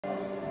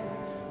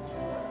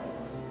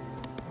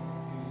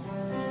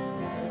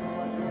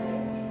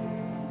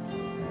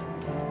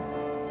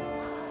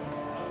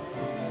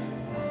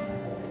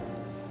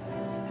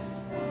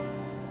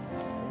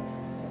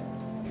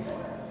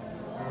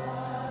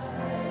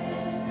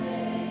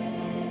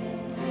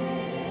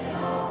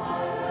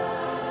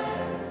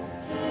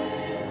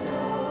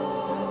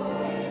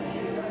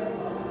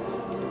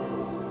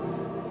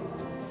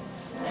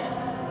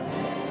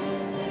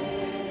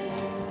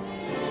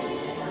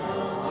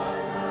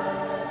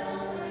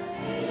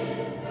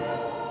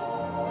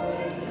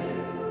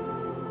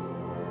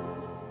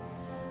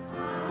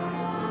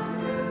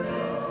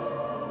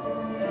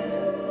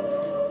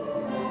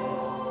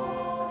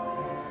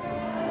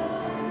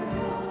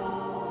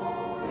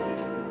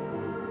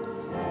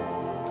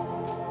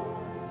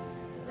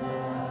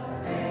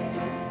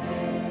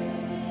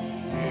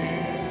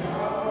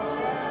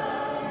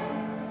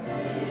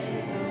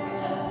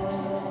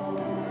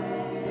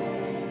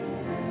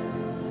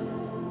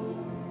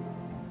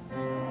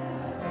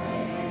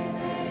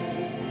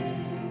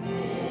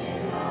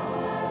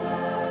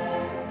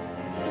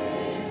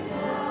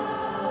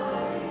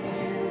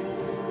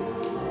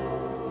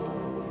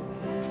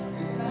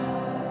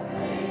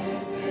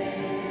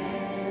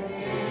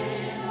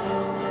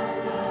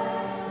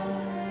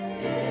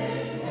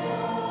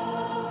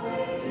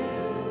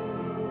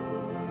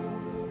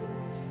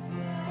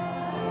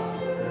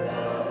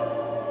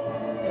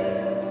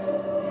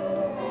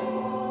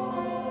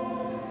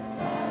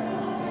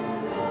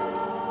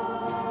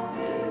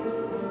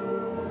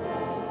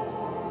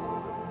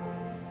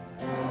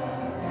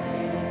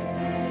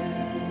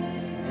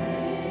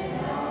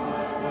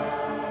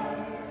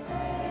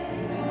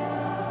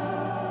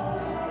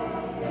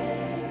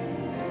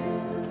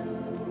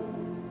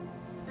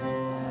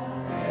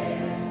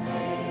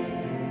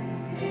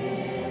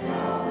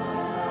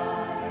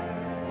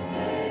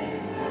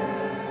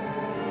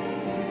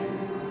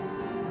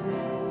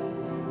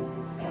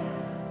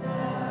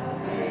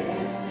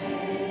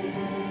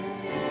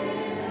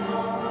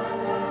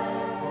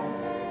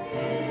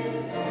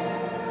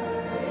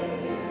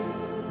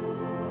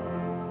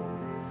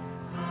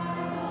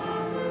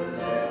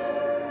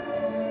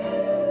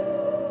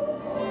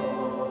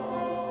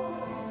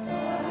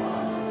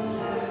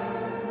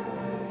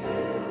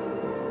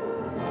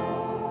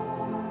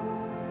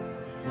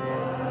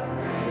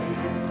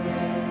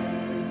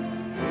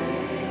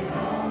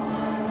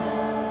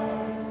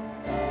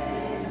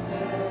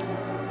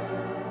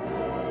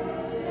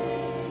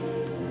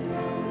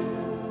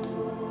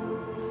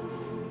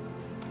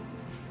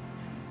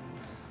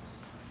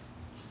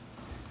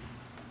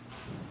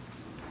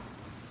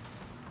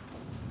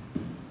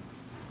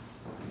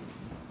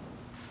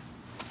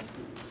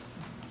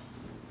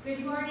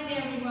Good morning,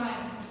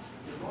 everyone.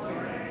 Good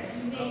morning.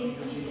 You may be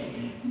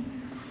seated.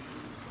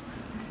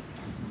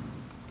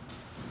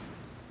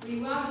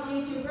 We welcome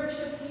you to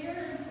worship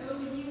here.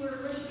 Those of you who are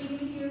worshiping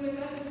here with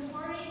us this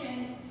morning,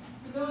 and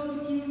for those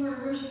of you who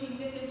are worshiping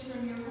with us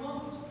from your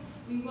homes,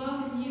 we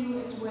welcome you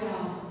as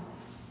well.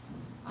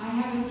 I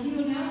have a few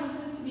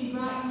announcements to be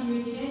brought to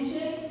your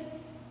attention.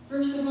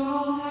 First of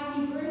all,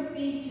 happy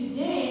birthday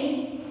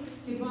today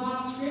to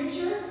Bob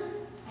Scripture,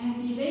 and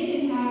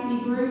belated happy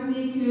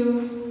birthday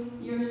to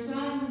your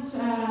sons,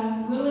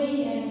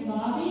 Willie and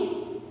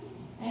Bobby.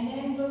 And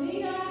then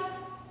Valina,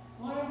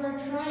 one of our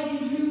tried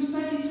and true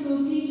Sunday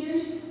school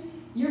teachers,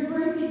 your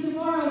birthday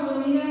tomorrow,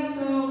 Valina,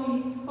 so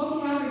we hope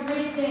you have a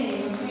great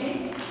day,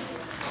 okay?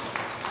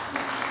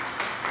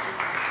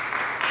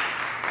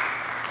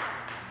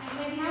 And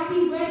then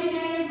happy wedding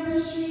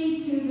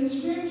anniversary to the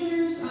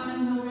Scriptures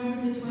on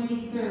November the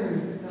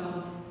 23rd.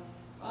 So,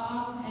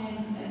 Bob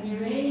and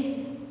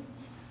Mireille,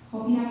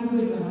 hope you have a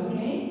good one,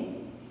 okay?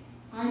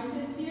 Our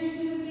sincere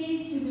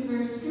sympathies to the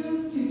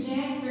Verscoot, to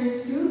Jan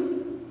Verscoot.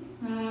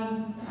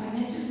 I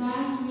mentioned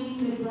last week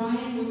that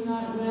Brian was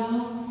not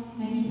well,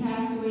 and he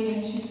passed away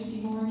on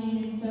Tuesday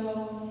morning, and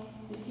so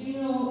the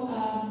funeral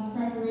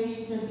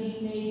preparations are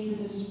being made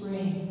for the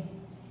spring.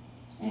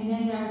 And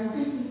then our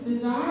Christmas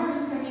Bazaar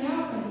is coming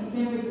up on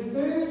December the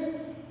 3rd.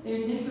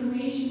 There's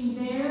information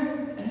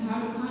there on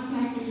how to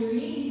contact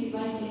Doreen if you'd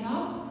like to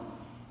help.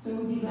 So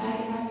we'll be glad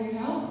to have your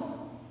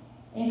help.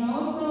 And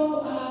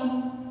also,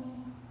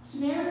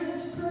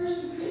 Samaritan's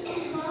Purse, the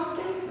Christmas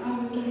boxes. I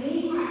was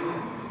amazed.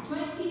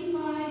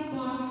 25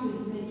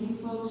 boxes that you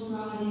folks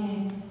brought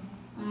in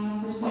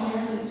for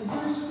Samaritan's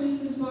Purse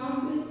Christmas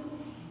boxes.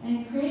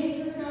 And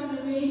Craig heard on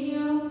the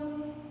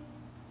radio,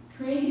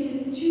 Craig, is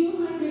it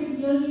 200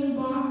 million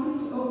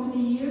boxes over the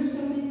years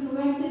have been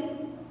collected?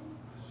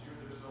 This year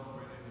they're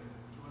celebrating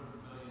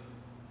 200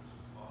 million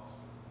Christmas boxes.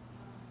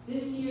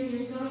 This year they're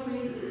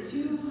celebrating the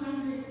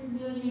 200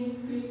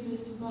 million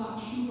Christmas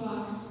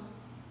shoebox.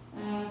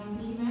 So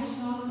you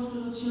imagine all those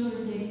little children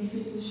getting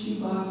Christmas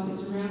shoeboxes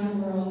around the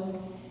world,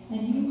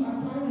 and you are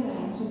part of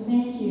that, so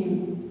thank you.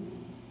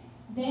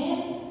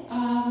 Then,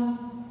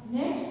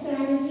 next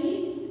Saturday,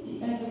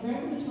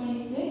 November the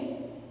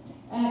 26th,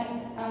 at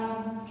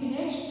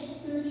Connections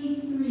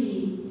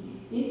 33,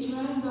 it's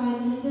run by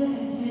Linda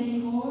and Teddy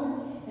Moore.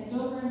 It's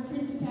over on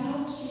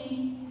Principal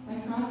Street,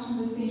 across from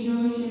the St.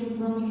 George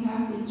Roman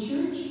Catholic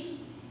Church.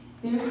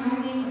 They're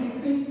having a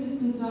Christmas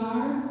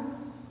bazaar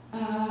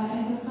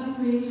as a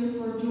fundraiser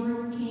for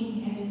Jordan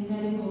King and his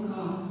medical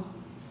costs.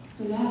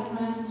 So that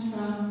runs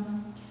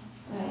from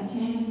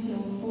 10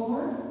 until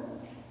 4.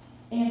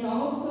 And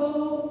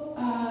also,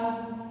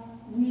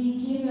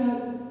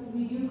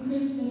 we do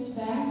Christmas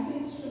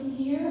baskets from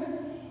here,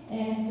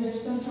 and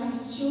there's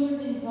sometimes children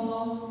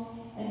involved,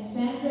 and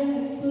Sandra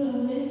has put a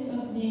list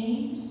of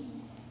names.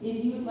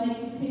 If you would like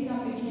to pick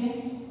up a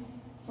gift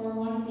for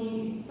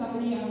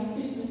somebody on the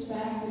Christmas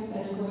baskets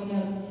that are going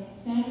out,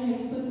 Sandra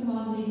has put them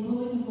on the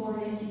bulletin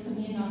board as you come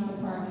in off the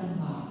parking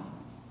lot.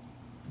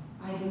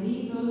 I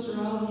believe those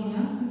are all the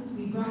announcements to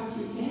be brought to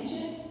your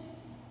attention.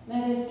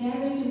 Let us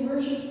gather to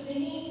worship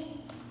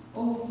singing,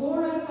 "Oh,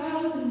 for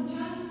 1,000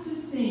 tongues to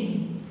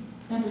sing."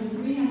 Number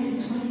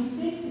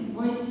 326 in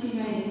Voices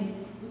United.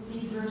 We'll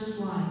sing verse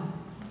 1.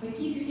 But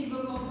keep your hymn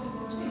book open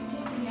because we're going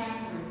to sing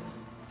afterwards.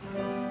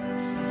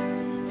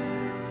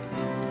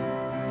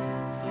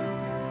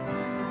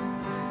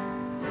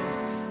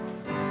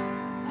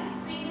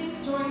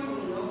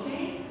 Joyfully,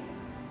 okay?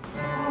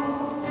 Oh,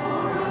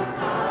 for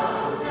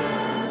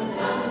 1,000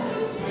 tongues to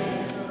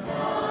sing,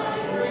 my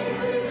great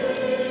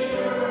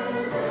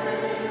Redeemer's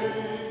praise.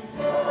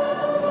 The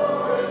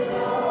glories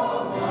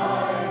of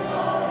my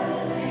God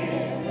in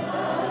the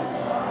times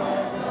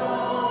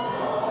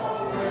of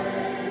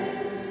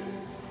praise.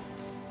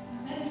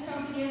 Let us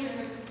come together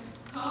with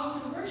call to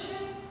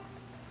worship.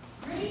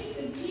 Grace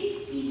and peace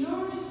be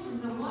yours from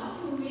the one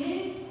who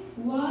is,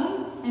 was,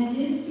 and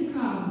is to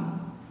come.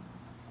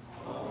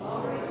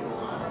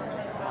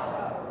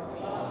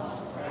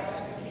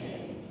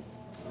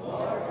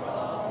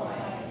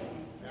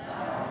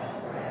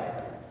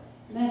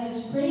 Let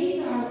us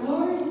praise our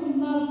Lord who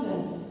loves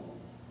us.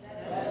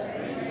 Let us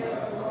praise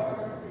our Lord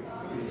who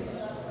forgives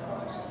us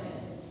our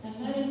sins. And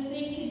let us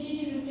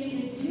continue to sing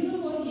this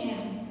beautiful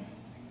hymn.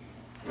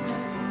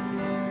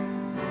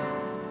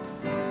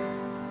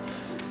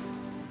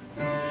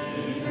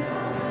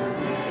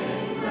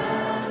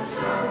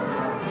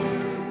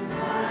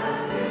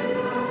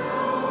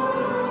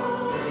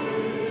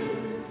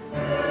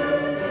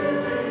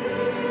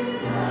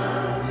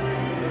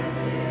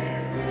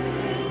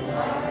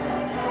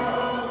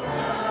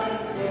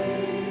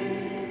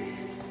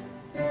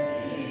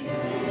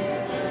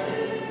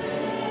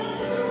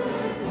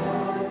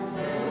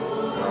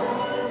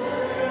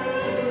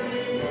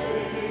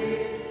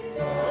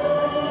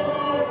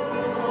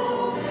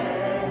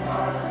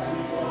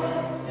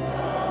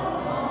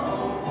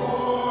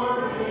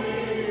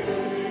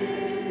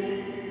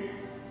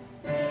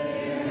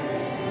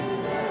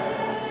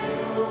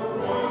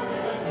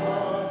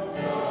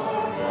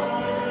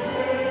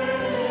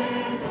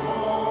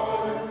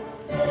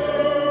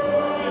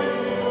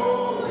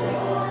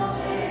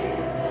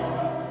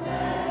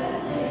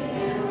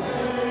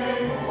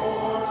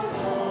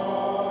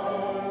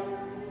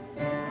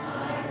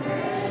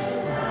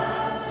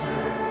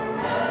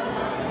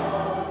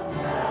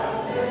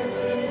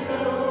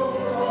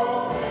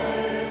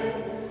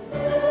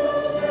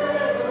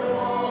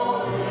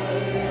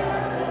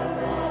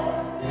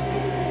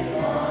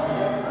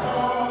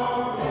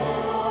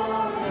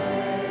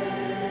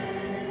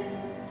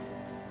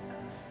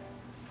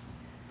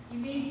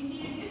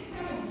 Isn't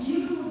that a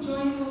beautiful,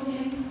 joyful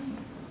hymn?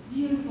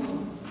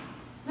 Beautiful.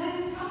 Let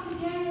us come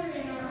together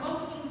in our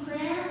opening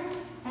prayer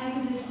as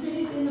it is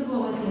printed in the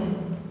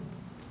bulletin.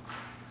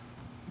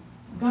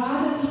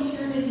 God of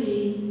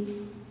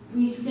eternity,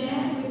 we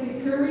stand with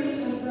the courage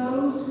of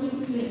those who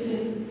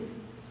insisted,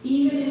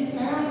 even in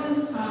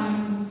perilous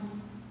times,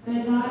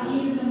 that not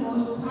even the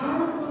most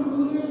powerful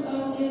rulers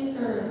of this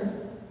earth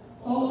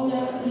hold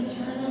out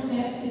eternal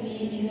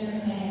destiny in their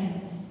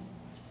hands.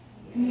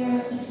 We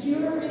are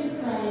secure in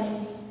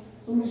Christ,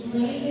 whose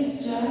reign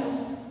is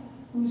just,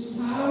 whose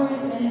power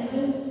is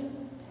endless,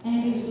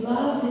 and whose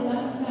love is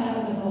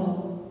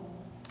unfathomable.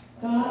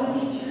 God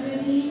of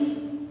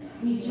eternity,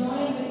 we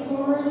join the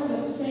chorus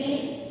of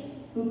saints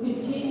who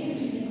continue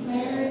to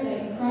declare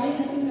that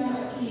Christ is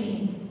our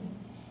King.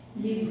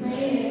 We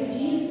pray as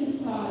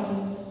Jesus taught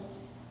us,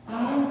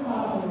 Our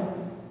Father,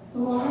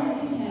 who art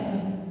in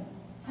heaven,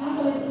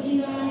 hallowed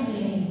be thy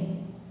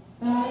name.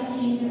 Thy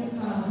kingdom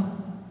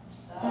come.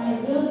 Thy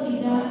will be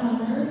done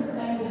on earth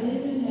as it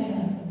is in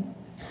heaven.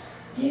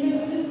 Give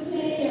us this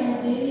day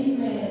our daily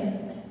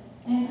bread,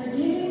 and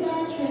forgive us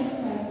our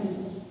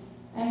trespasses,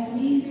 as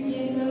we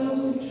forgive those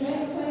who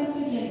trespass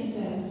against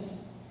us.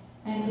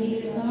 And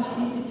lead us not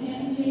into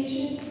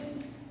temptation,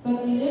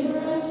 but deliver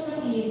us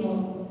from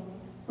evil.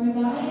 For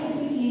thine is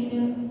the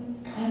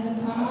kingdom, and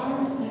the power,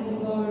 and the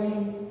glory,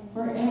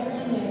 forever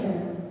and ever.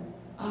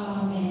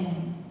 Amen.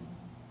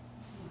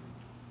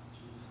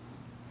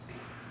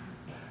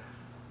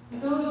 For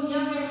those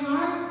young at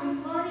heart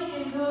this morning,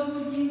 and those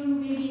of you who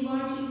may be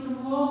watching from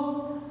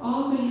home,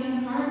 also young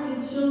at heart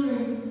and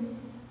children,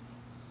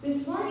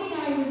 this morning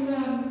I was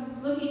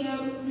looking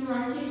out through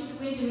our kitchen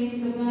window into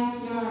the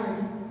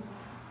backyard,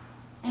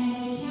 and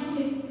I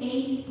counted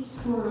 8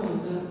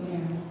 squirrels out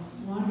there,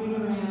 wandering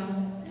around.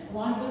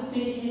 One was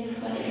sitting in the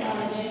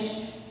sunflower dish,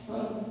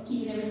 well,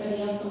 keeping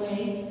everybody else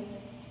away.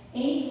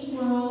 8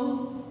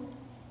 squirrels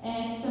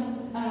and some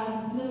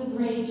little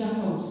gray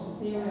juncos.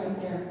 They were out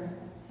there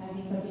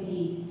having something to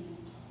eat.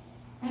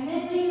 And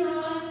then later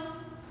on,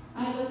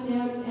 I looked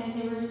out and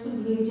there were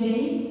some blue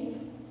jays.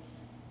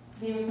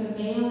 There was a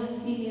male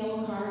and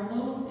female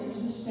cardinal. There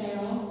was a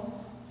sparrow,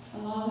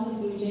 along with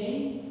the blue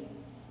jays.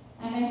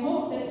 And I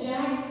hope that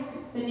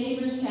Jack, the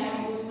neighbor's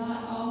cat, was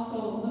not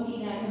also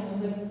looking at them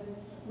with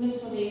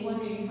wistfully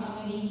wondering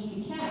how many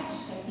he could catch,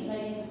 because he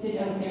likes to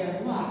sit out there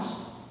and watch.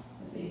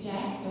 I say,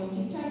 Jack, don't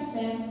you touch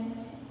them.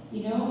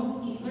 You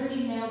know, he's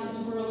learning now that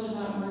squirrels are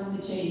not worth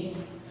the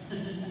chase.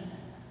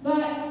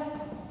 But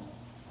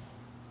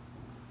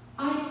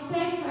I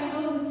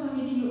know that some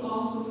of you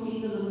also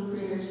feed the little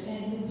critters,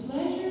 and the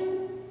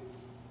pleasure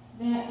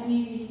that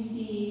we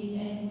receive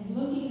and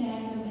looking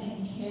at them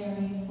and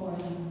caring for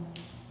them,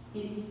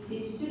 it's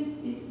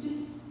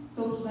just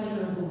so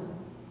pleasurable.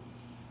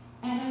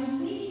 And I was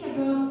thinking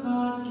about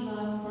God's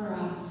love for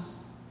us.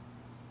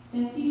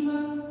 Does he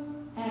look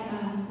at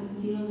us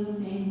and feel the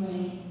same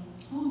way?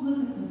 Oh, look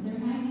at them, they're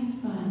having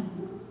fun.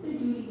 Look what they're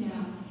doing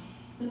now.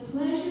 The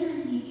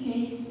pleasure he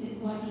takes in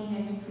what he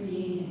has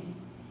created.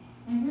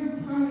 And we're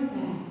a part of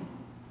that.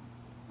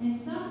 And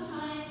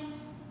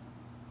sometimes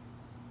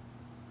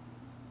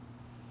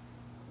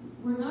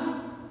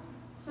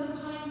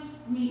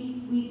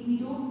maybe we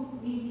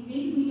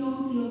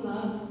don't feel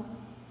loved.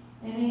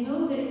 And I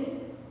know that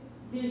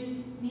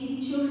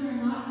maybe children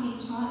are not being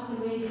taught the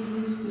way they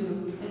used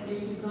to, that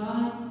there's a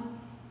God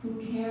who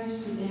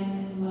cares for them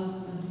and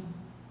loves them.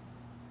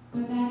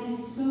 But that is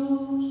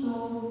so,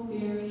 so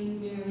very,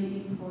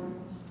 very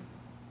important,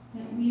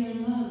 that we are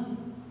loved,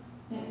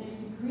 that there's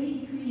a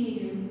great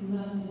Creator who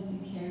loves us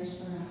and cares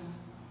for us.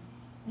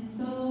 And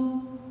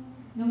so,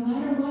 no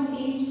matter what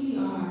age we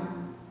are,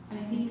 I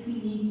think we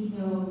need to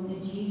know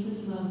that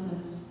Jesus loves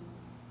us.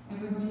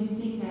 And we're going to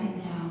sing that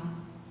now.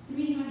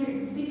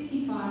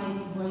 365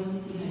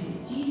 Voices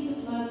United.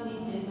 Jesus loves me,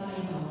 this I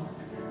know.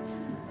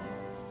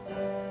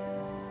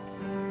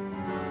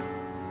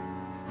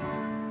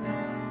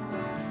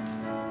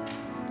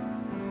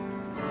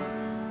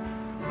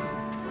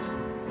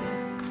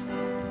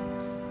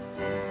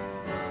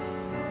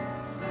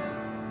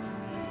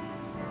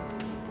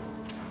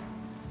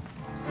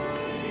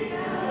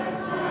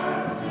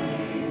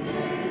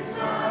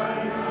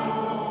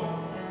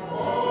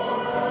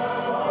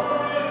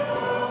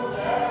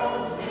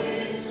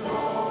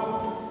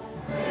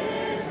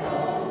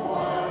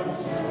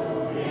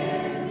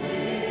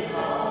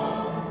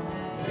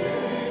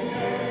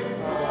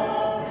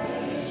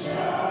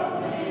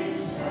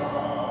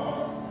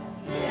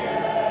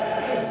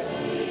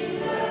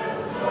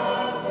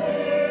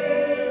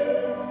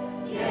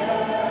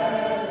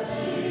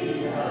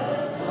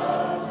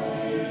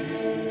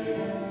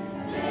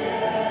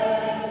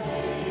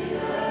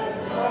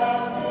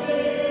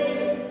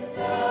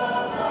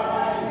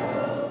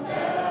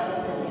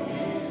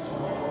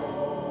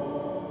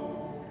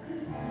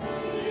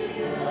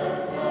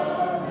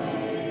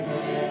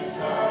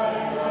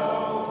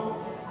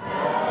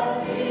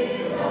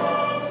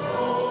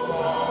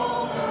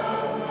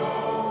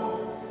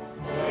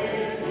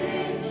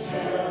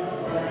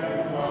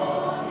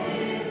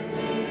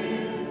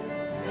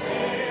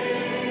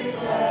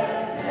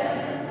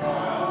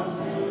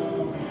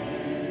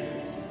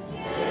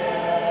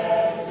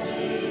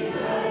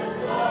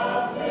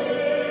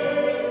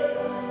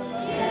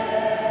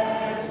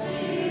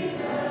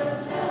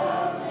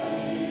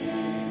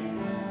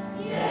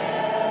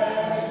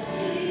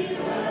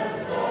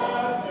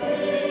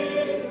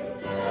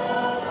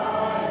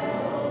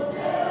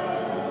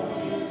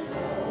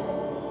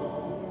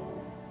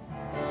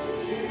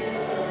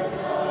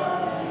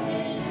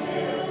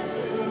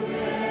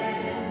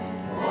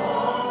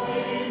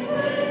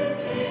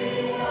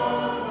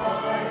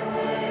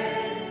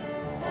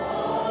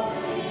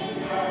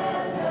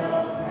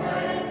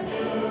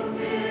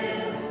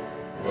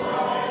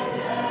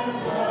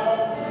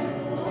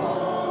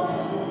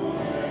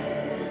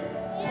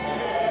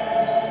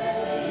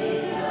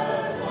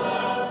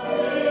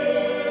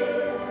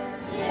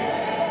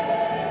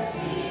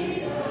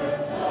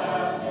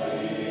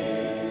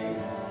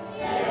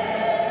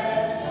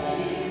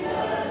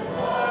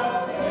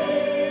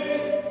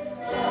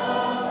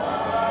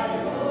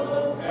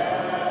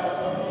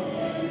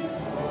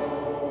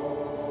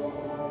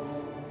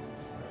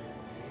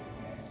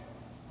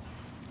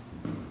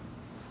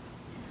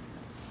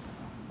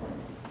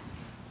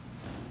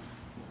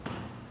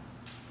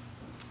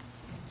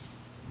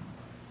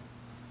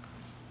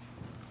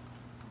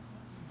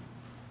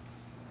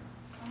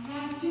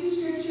 two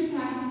scripture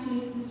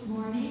passages this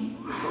morning.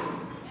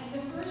 And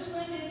the first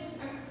one is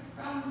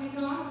from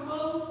the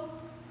Gospel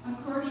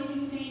according to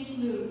St.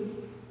 Luke.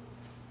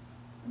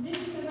 And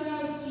this is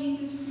about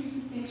Jesus'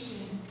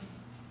 crucifixion.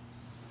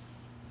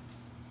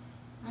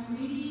 I'm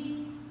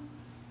reading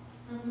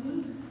from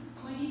Luke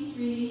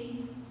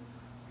 23,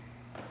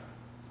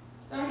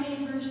 starting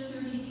in verse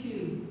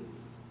 32.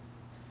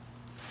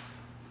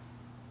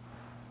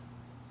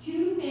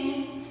 Two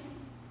men,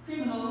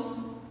 criminals,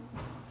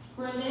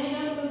 were led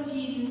out with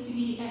Jesus to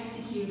be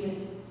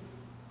executed.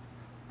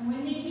 And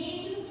when they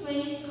came to the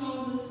place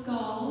called the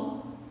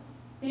Skull,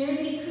 there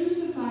they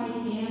crucified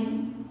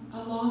him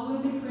along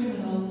with the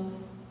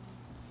criminals,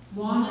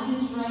 one on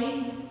his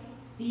right,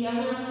 the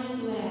other on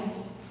his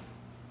left.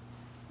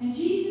 And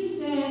Jesus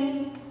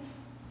said,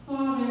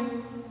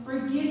 "Father,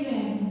 forgive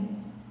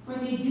them, for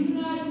they do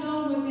not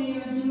know what they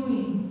are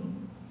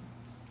doing."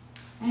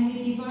 And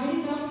they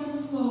divided up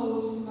his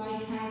clothes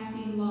by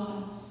casting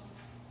lots.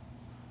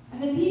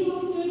 And the people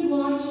stood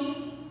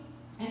watching,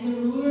 and the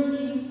rulers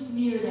even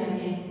sneered at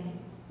him.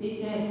 They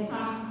said,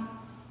 "Ha,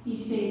 he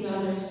saved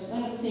others.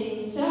 Let him save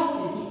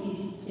himself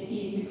if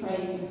he is the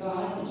Christ of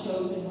God, the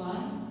chosen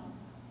one."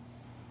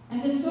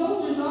 And the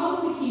soldiers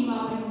also came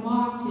up and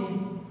mocked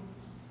him.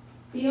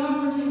 They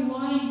offered him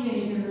wine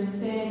vinegar and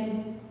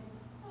said,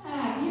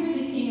 "If you're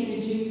the king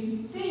of the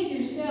Jews, save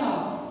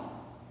yourself."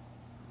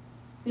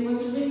 There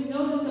was a written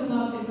notice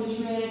above it which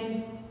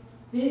read,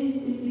 "This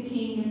is the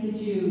King of the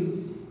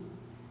Jews."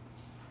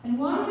 And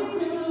one of the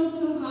criminals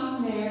who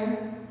hung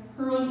there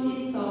hurled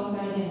insults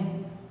at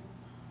him.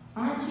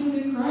 "Aren't you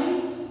the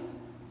Christ?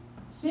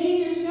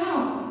 Save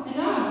yourself and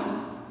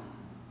us."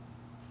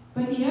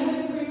 But the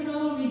other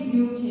criminal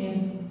rebuked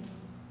him.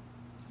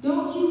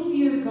 "Don't you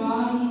fear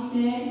God," he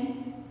said,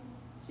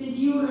 "since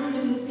you are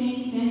under the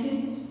same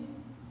sentence?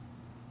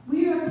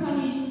 We are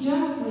punished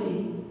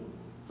justly,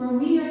 for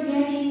we are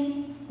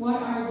getting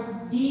what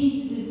our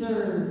deeds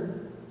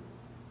deserve.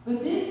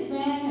 But this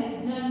man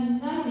has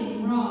done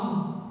nothing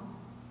wrong."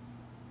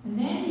 And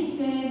then he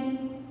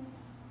said,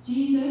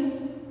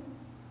 "Jesus,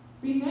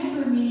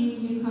 remember me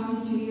when you come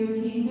into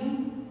your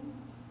kingdom."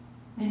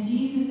 And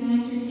Jesus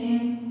answered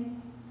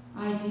him,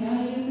 "I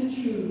tell you the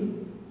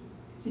truth.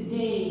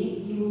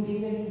 Today you will be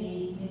with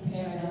me in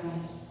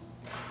paradise."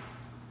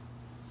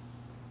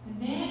 And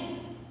then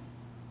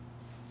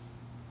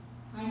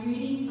I'm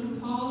reading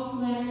from Paul's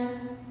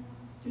letter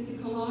to the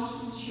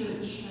Colossian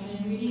church. And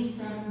I'm reading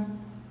from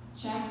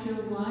chapter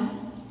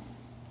 1.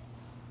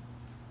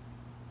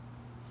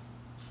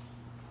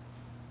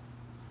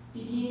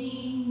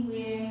 Beginning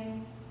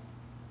with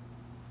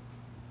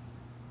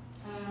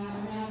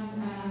around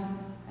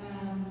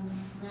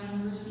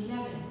verse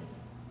 11.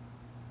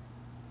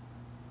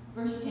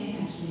 Verse 10,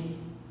 actually.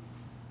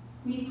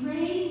 "We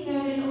pray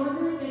that in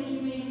order that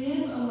you may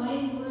live a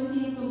life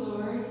worthy of the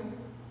Lord,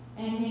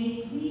 and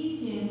may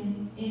please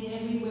him in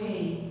every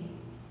way,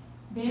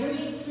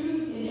 bearing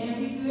fruit in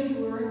every good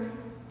work,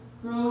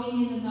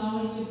 growing in the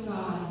knowledge of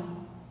God,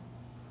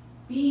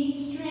 being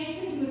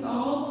strengthened with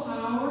all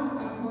power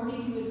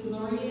according to his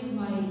glorious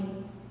might,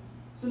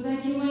 so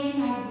that you might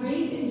have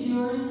great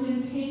endurance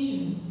and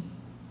patience,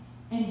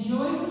 and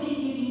joyfully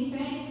giving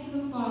thanks to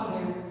the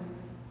Father,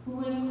 who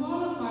has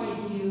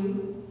qualified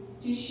you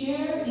to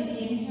share in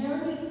the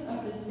inheritance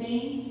of the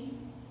saints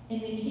in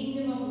the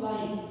kingdom of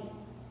light.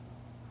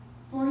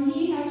 For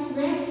he has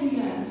rescued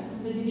us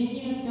from the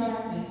dominion of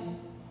darkness,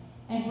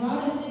 and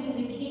brought us into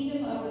the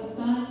kingdom of the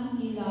Son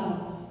he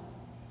loves,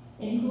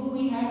 in whom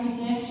we have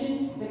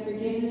redemption, the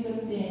forgiveness of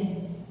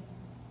sins.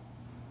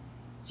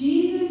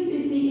 Jesus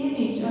is the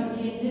image of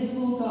the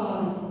invisible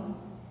God,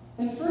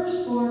 the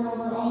firstborn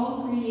over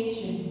all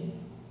creation.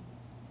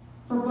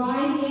 For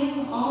by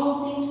him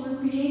all things were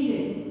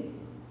created,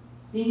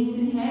 things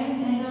in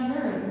heaven and on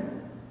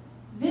earth,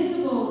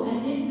 visible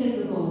and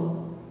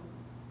invisible,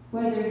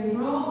 whether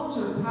thrones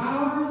or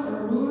powers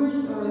or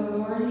rulers or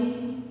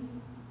authorities.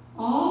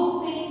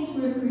 All things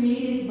were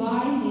created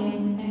by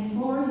him and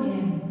for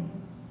him.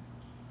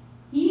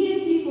 He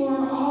is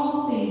before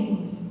all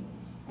things,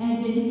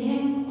 and in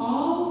him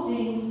all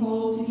things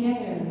hold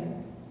together.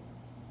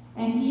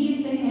 And he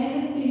is the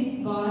head of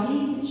the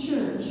body, the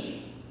church.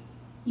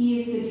 He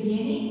is the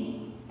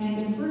beginning and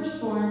the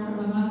firstborn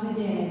from among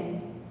the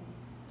dead,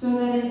 so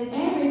that in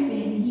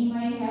everything he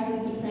might have the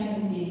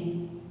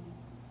supremacy.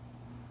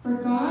 For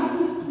God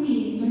was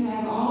pleased to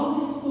have all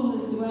his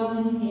fullness dwell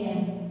in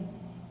him,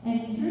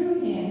 and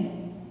through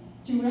him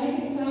to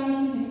reconcile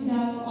to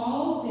himself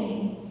all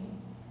things,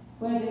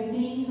 whether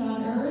things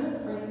on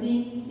earth or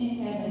things in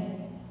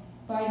heaven,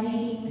 by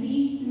making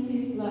peace through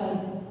his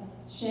blood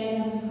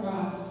shed on the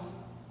cross.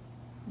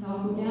 And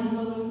I'll go down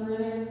a little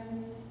further.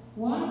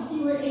 Once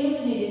you were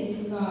alienated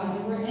from God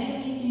and were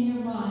enemies in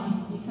your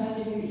minds because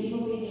of your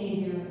evil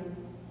behavior.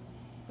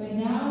 But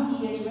now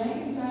he has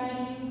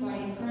reconciled you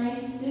by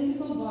Christ's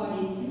physical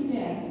body through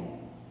death,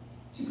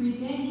 to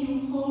present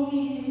you holy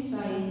in his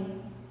sight,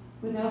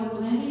 without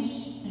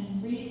blemish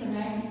and free from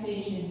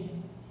accusation,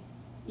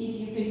 if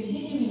you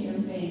continue in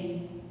your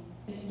faith,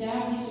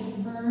 established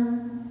and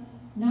firm,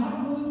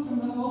 not moved from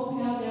the hope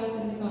held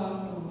out in the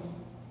gospel.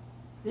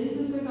 This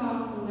is the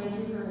gospel that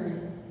you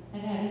heard,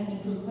 and that has been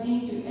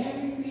proclaimed to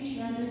every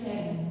creature under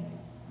heaven,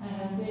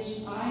 and of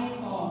which I,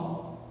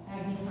 Paul,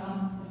 have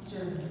become a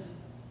servant.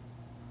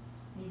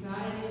 May God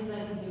add his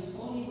blessing to his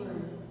holy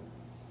word,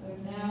 both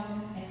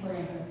now and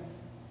forever.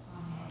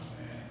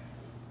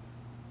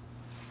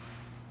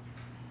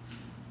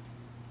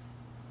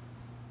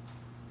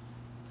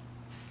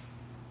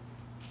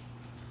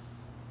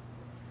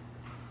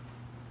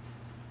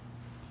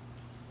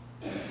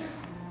 Amen.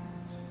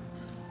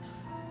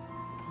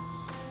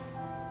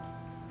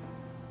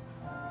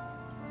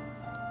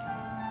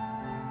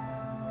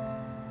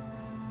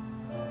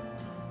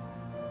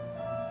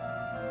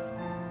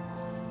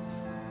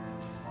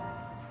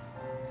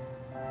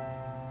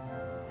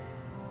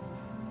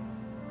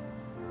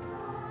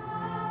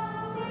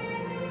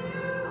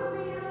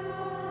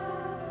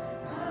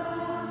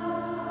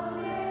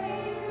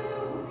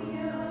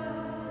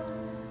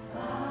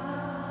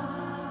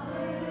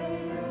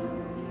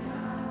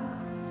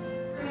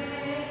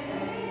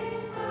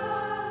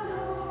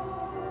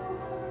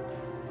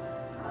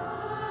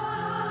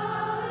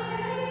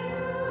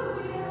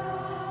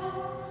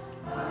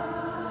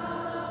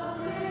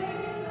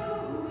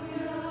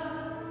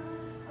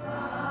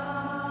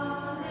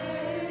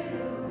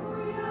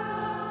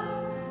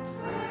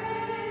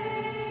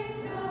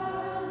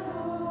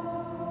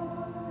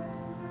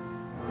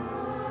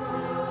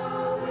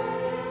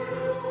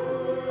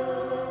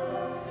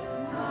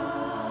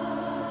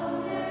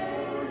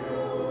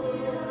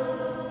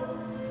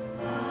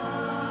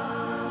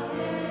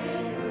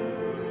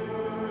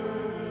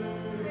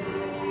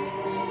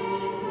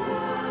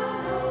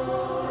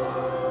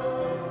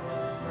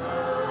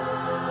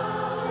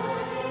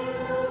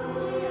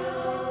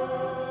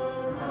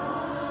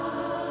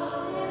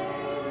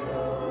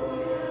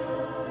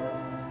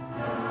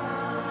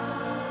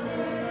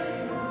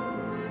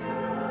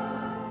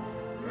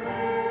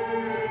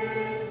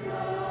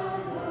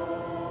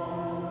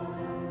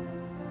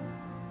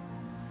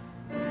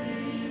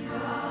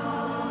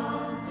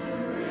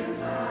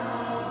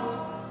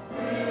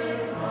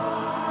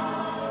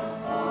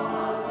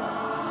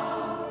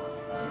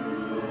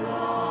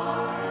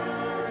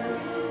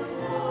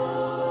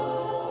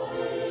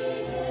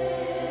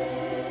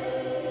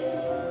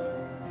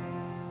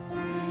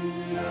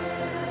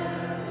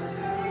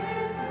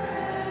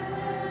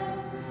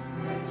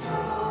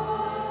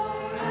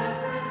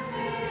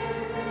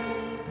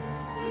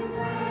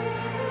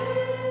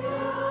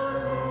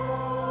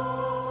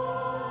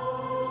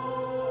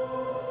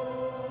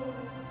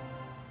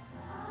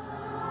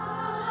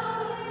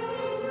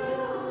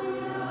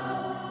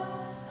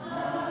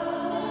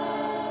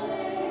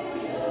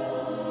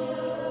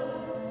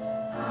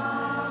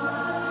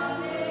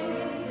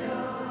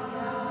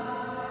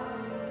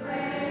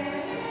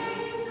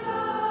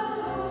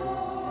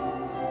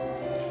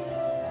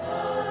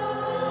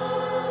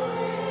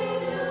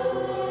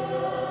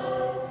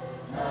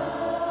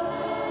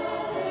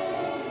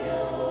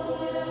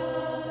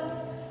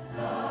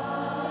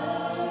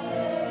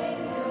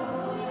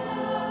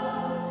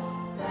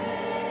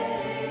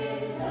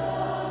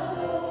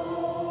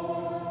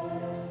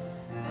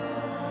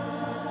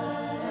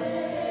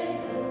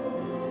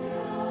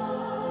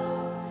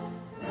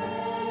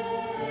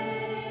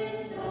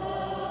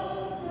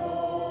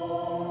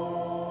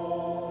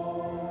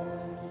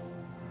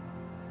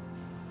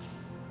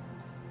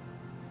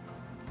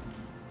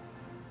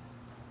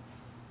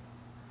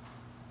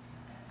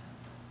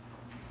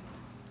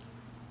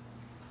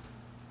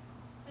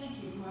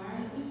 Thank you, choir.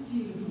 It was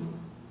beautiful.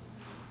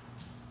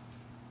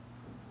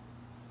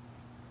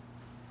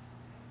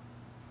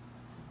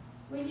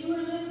 When you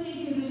were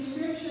listening to the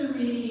scripture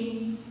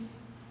readings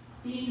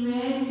being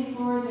read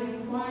before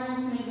the choir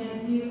sang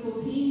that beautiful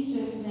piece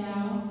just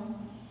now,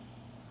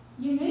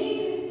 you may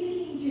have been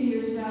thinking to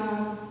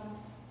yourself,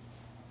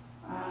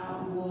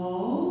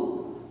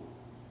 whoa,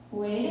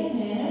 wait a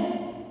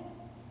minute.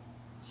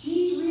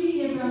 She's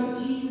reading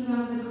about Jesus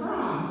on the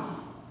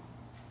cross.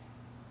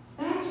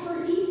 That's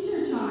for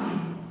Easter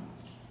time.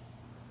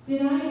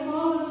 Did I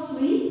fall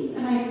asleep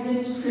and I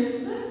missed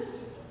Christmas?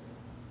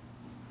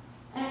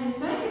 And the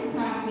second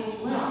passage,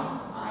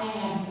 well, I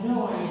have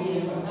no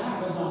idea what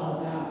that was all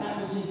about.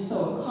 That was just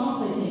so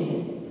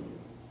complicated.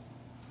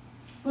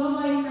 Well,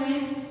 my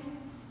friends,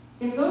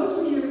 if those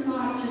were your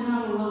thoughts, you're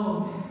not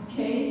alone,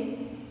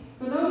 okay?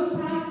 For those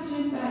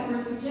passages that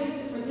were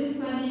suggested for this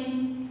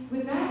Sunday,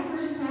 with that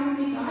first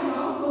passage, I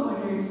also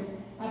wondered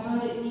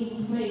about it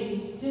being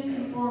placed just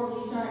before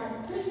we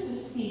start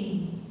Christmas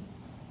themes.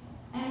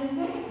 And the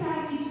second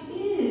passage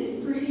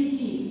is pretty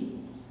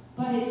deep,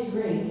 but it's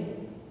great.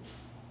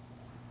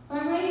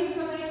 By way of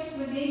some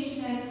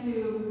explanation as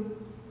to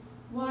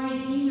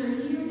why these are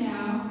here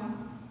now,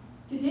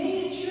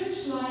 today in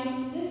church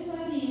life, this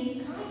Sunday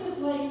is kind of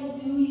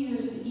like New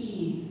Year's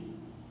Eve.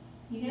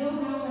 You know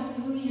how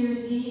on New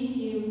Year's Eve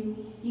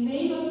you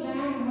may look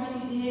back on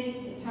what you did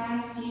the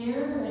past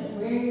year and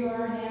where you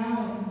are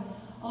now and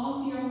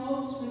also your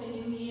hopes for the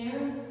new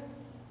year.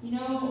 You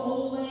know,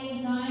 Old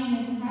Lang Syne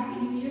and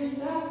Happy New Year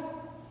stuff.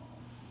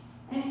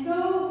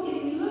 so,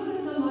 if we look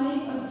at the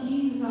life of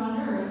Jesus on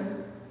earth,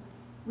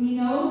 we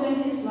know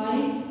that his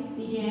life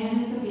began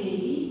as a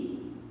baby,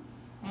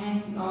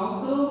 and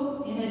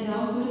also in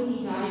adulthood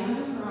he died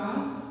on a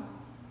cross,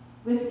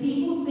 with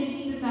people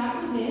thinking that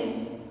that was it,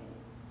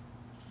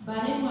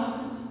 but it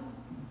wasn't.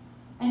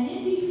 And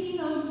in between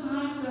those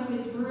times of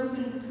his birth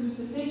and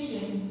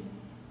crucifixion,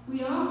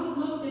 we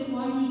often looked at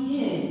what he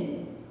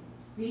did,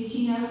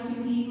 reaching out to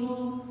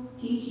people,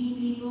 teaching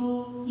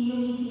people,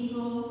 healing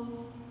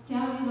people,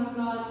 telling them of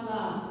God's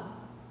love.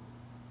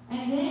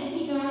 And then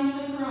he died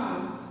on a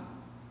cross,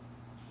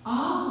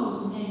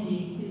 almost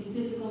ending his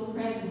physical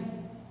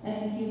presence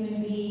as a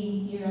human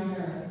being here on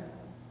earth.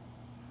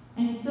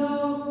 And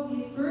so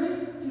his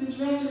birth to his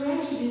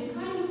resurrection is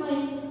kind of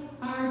like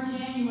our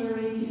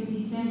January to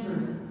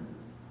December.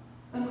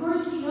 Of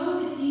course, we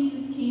know that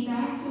Jesus came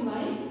back to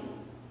life,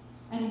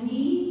 and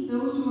we,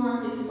 those who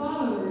are his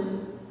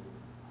followers,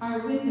 are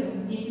with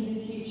him into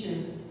the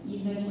future,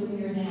 even as we're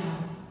here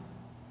now.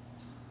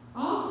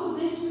 Also,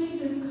 this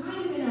brings us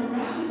kind of in a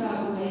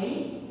roundabout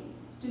way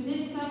to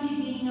this Sunday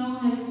being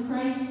known as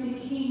Christ the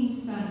King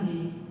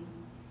Sunday.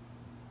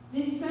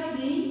 This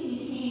Sunday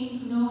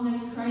became known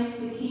as Christ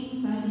the King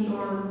Sunday,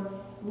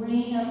 or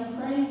Reign of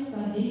Christ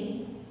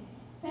Sunday,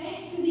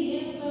 thanks to the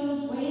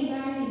influence way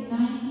back in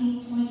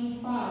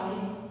 1925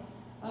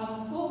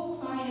 of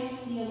Pope Pius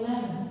XI.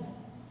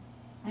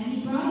 And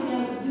he brought it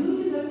out due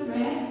to the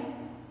threat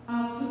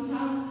of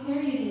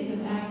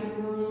totalitarianism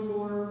after World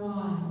War I.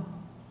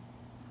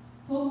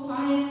 Pope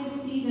Pius could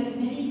see that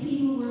many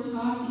people were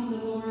tossing the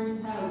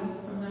Lord out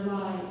from their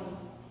lives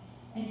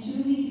and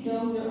choosing to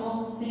do their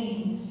own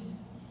things.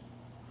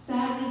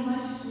 Sadly,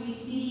 much as we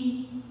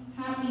see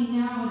happening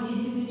now in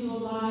individual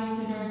lives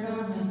in our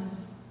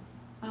governments,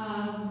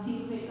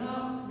 people say,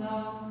 oh,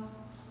 no,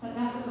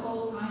 that was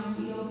old times.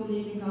 We don't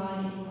believe in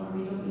God anymore.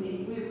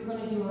 We're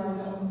going to do our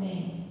own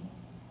thing.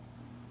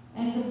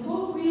 And the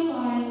Pope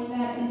realized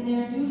that in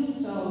their doing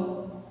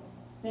so,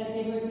 that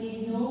there would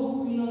be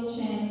no real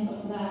chance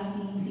of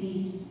lasting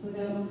peace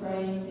without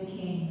Christ the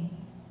King.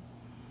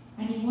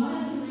 And he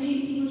wanted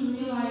people to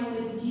realize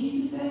that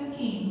Jesus as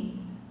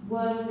King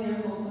was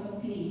their hope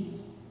of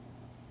peace.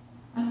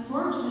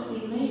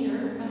 Unfortunately,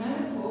 later,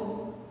 another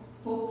Pope,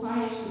 Pope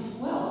Pius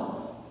XII,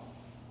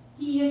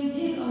 he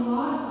did a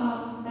lot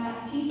of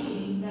that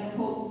teaching that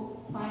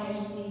Pope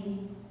Pius XI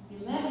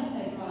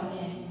had brought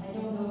in. I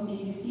don't know if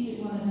they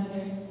succeeded one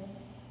another,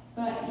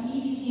 but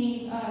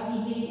he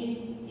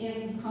made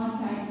in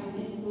contact with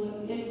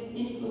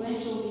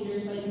influential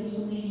leaders like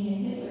Mussolini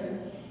and Hitler,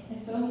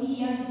 and so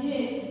he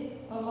undid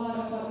a lot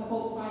of what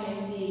Pope Pius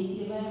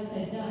XI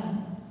had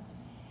done.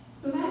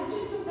 So that's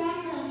just some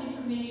background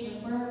information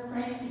of where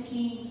Christ the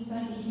King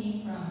Sunday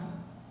came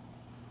from.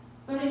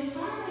 But it's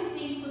hard, I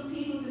think, for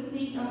people to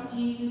think of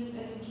Jesus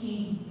as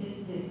king,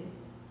 isn't it?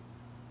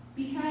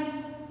 Because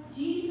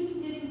Jesus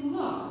didn't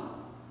look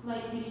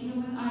like the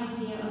human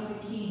idea of a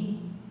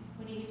king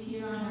when he was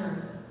here on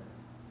earth.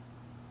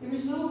 There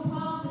was no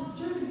pomp and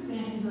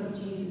circumstance about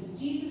Jesus.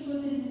 Jesus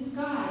was in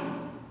disguise.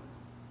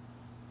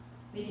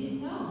 They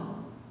didn't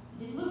know.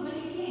 He didn't look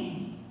like a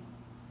king.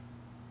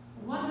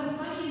 One of the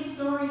funniest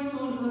stories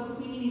told about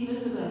Queen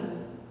Elizabeth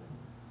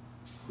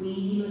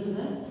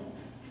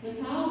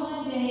was how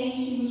one day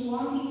she was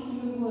walking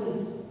through the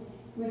woods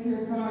with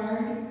her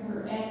guard,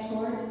 her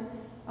escort,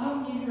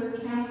 up near her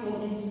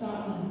castle in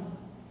Scotland.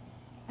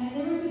 And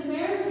there was an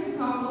American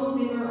couple.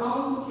 They were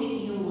also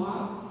taking a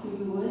walk through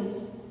the woods.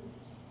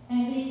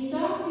 And they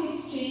stopped to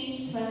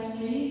exchange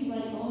pleasantries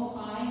like, oh,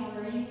 hi,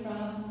 where are you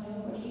from?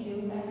 What do you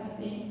do? That kind of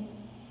thing.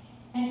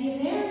 And the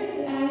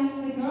Americans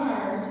asked the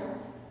guard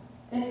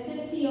that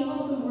since he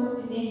also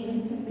worked in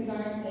England, because the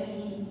guard said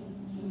he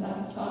was out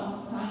in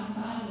Scotland from time to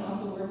time, he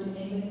also worked in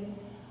England.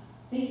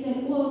 They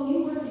said, well, if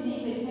you work in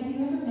England, have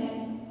you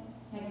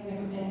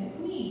ever met the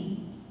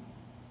Queen?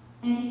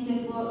 And he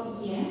said, well,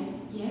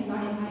 yes,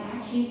 I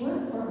actually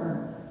work for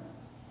her.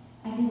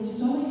 And they were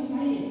so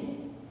excited.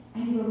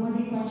 And they were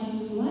wondering what she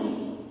was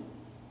like.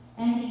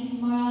 And he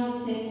smiled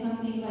and said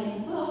something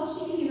like, well,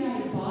 she can be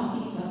rather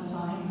bossy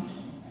sometimes.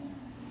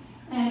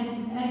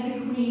 And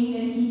the Queen,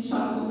 and he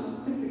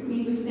chuckled because the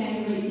Queen was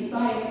standing right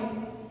beside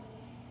him.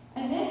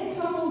 And then the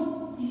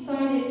couple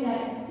decided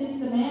that since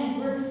the man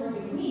worked for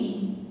the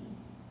Queen,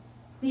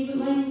 they would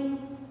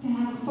like to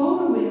have a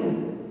photo with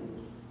him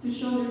to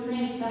show their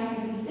friends back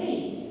in the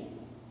States.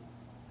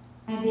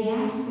 And they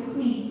asked the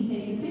Queen to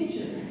take a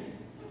picture.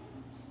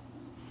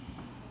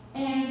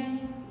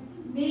 And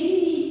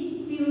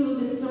maybe feel a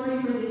little bit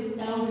sorry for this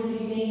elderly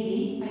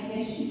lady. I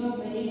guess she looked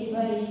like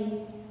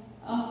anybody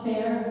up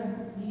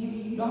there.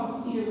 You'd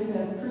often see her with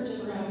a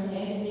kerchief around her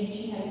head, and maybe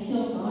she had a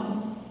kilt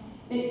on.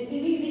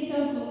 Maybe they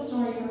felt a little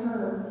sorry for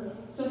her,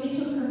 so they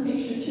took her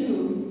picture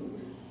too.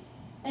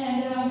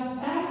 And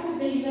after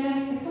they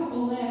left, the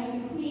couple left,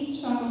 the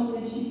Queen chuckled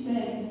and she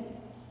said,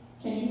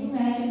 can you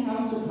imagine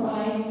how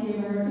surprised the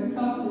American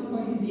couple is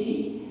going to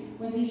be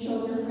when they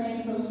showed their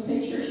friends those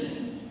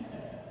pictures?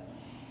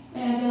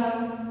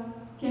 And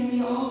can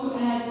we also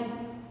add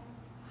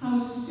how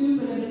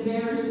stupid and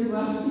embarrassed we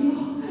must feel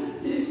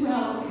as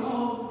well.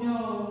 Oh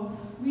no,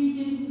 we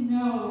didn't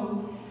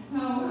know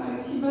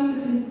how she must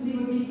have been. They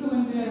would be so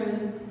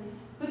embarrassed.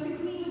 But the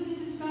queen was in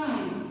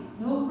disguise.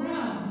 No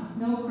crown,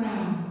 no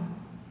crown.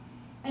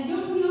 And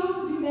don't we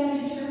also do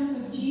that in terms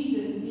of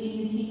Jesus being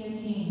the King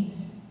of Kings?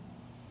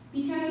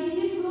 Because he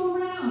didn't go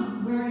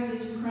around wearing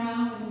his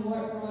crown and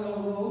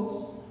royal robes.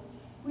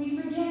 We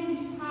forget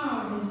his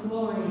power and his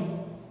glory.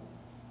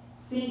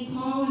 St.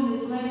 Paul, in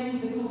his letter to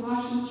the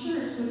Colossian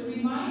church, was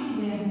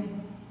reminding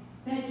them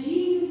that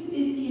Jesus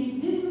is the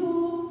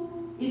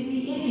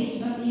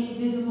image of the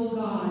invisible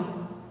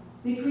God,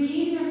 the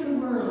creator of the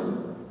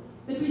world,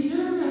 the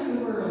preserver of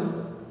the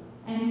world,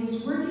 and who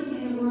is working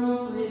in the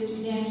world for its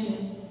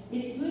redemption.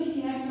 It's good if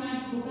you have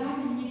time to go back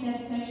and read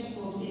that section,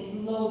 folks. It's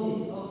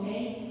loaded,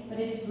 okay? But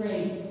it's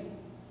great.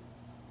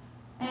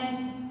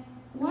 And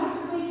what's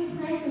quite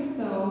impressive,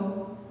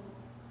 though,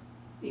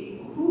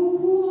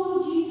 who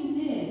all Jesus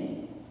is.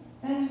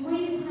 That's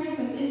quite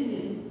impressive, isn't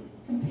it?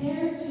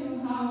 Compared to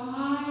how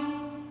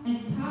high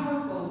and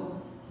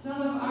powerful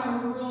some of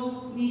our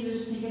world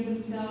leaders think of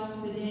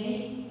themselves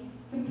today,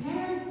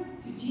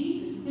 compared to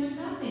Jesus, they're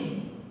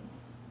nothing.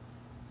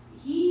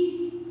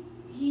 He's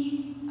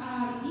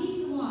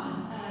the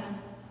one,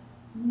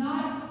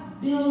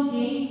 not Bill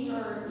Gates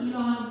or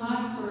Elon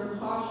Musk or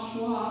Klaus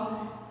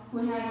Schwab, who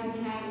has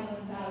the cattle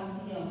on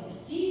 1,000 hills.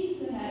 It's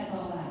Jesus that has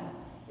all that.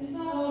 It's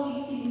not all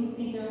these people who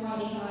think they're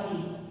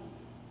hotty-toddy.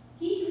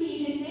 He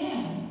created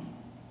them.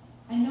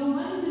 And no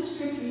wonder the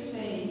scriptures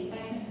say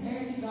that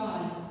compared to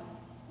God,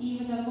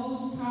 even the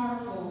most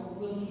powerful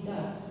will be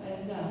dust,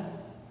 as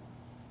dust.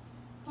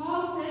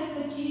 Paul says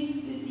that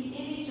Jesus is the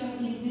image of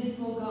the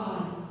invisible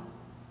God.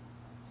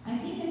 I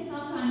think that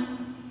sometimes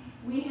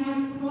we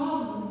have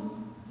problems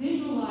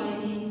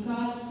visualizing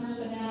God's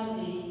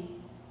personality,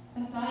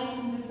 aside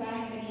from the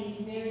fact that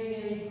he's very,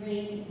 very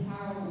great and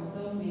powerful,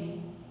 don't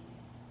we?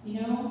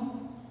 You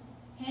know?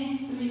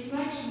 Hence the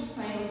reflections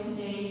title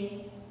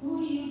today, Who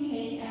Do You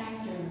Take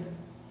After?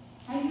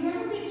 Have you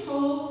ever been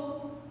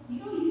told, you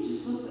know, you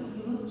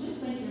look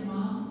just like your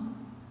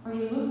mom, or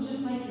you look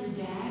just like your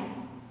dad,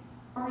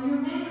 or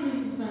your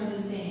mannerisms are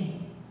the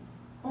same,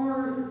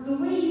 or the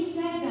way you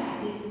said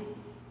that is,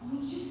 oh,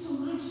 it's just so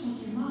much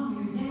like your mom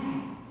or your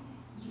dad.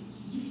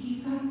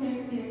 You've got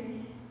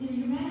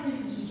your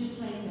mannerisms are just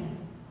like them.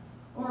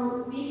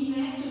 Or maybe you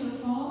answer the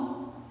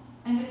phone,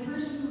 and the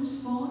person who's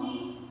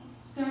phoning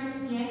starts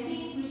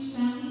guessing which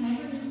family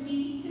member you're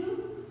speaking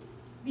to,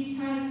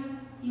 because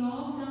you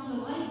all sound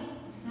alike.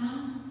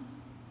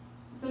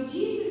 So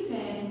Jesus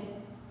said,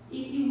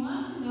 if you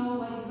want to know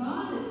what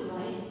God is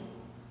like,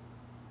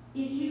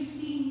 if you've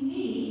seen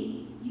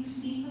me, you've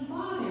seen the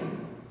Father.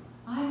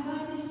 I've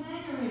got his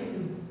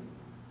mannerisms.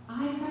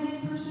 I've got his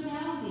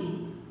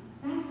personality.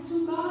 That's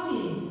who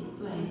God is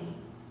like.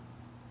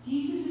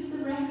 Jesus is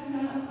the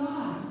replica of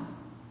God.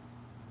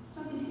 It's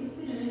something to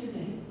consider, isn't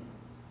it?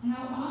 And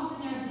how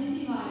often in our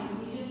busy lives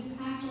we just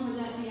pass over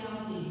that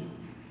reality.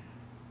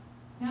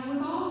 Now,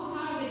 with all the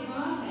power that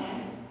God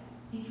has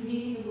in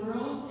creating the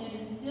world and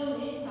is still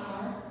in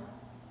power,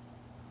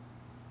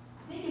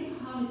 think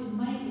of how his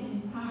might and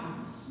his power,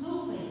 the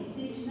snowflake, you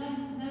say there's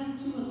none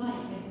two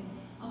alike, and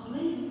a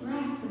blade of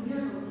grass,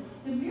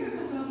 the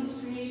miracles of his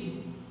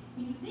creation.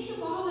 When you think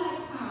of all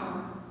that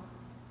power,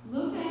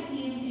 look at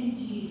him in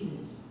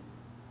Jesus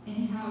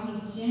and how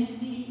he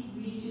gently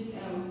reaches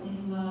out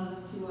in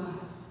love to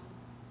us,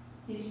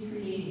 his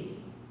created.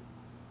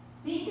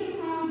 Think of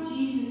how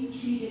Jesus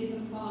treated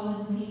the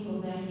fallen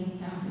people that he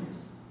encountered.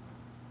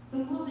 The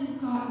woman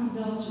caught in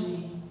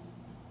adultery,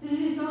 the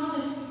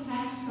dishonest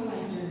tax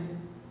collector,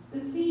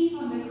 the thief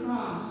on the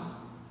cross,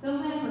 the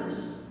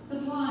lepers, the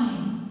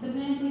blind, the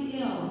mentally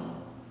ill,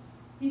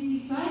 his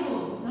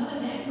disciples, none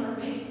of them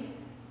perfect,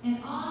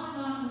 and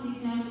on with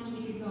examples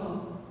we could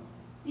go.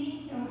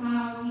 Think of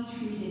how he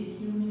treated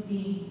human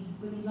beings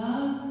with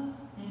love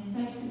and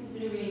such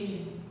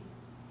consideration.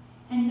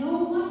 And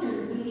no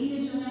wonder the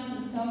leaders around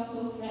him felt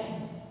so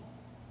threatened.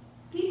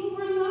 People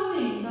were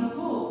loving the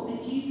hope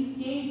that Jesus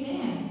gave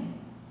them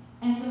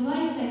and the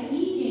life that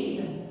he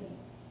gave them,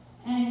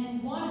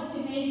 and wanted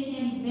to make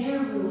him their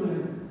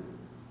ruler.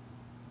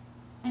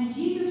 And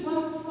Jesus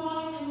wasn't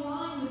falling in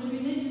line with the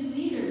religious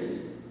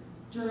leaders'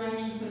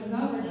 directions of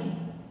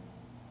governing.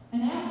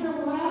 And after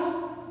a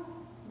while,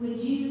 when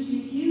Jesus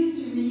refused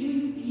to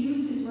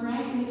use his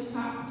miraculous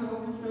power to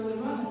overthrow the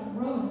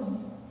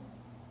Romans,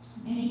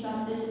 and he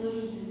got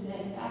disillusioned and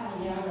said,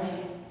 yeah,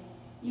 right.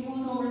 You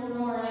won't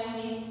overthrow our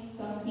enemies,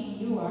 something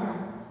you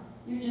are.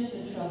 You're just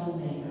a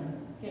troublemaker.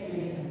 Get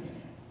rid of him.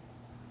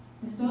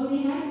 And so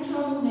they had the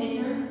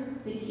troublemaker,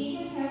 the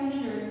King of heaven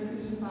and earth,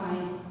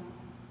 crucified,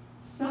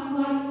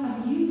 somewhat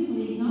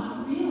amusingly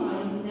not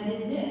realizing that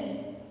in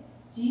this,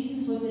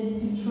 Jesus was in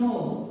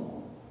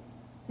control.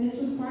 This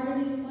was part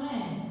of his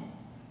plan.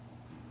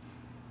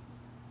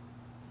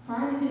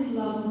 Part of his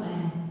love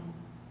plan.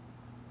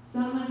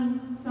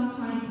 Someone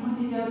sometime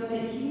pointed out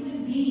that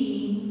human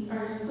beings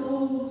are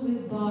souls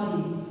with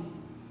bodies.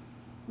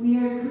 We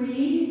are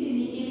created in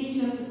the image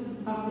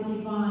of the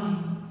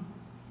divine.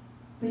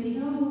 But you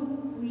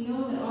know, we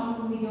know that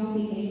often we don't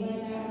behave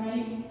like that,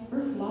 right?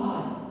 We're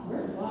flawed.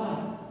 We're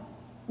flawed.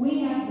 We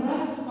have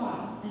rough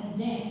spots and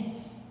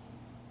dents.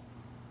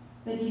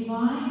 The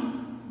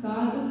divine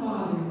God the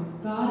Father,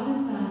 God the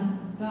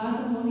Son, God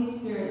the Holy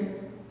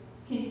Spirit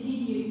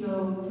continued,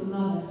 though, to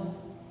love us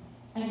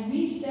and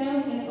reached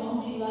out as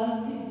only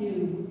love could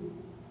do.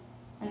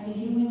 As a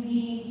human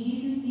being,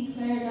 Jesus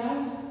declared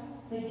us,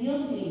 the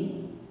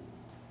guilty,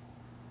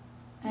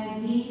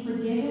 as being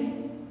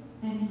forgiven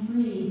and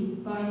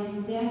freed by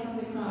his death on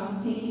the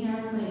cross, taking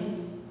our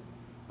place,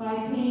 by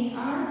paying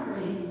our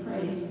price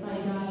by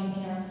dying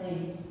in our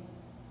place.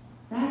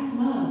 That's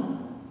love.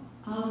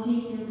 I'll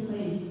take your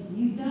place.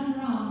 You've done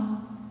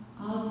wrong.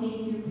 I'll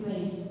take your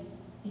place.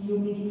 And you'll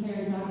be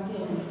declared not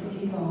guilty, free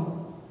to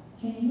go.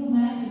 Can you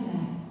imagine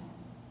that?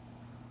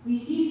 We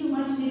see so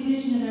much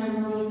division in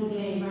our world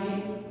today,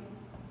 right?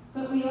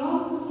 But we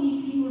also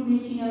see people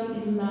reaching out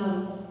in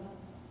love,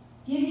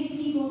 giving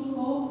people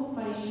hope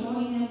by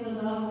showing them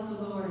the love of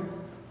the Lord.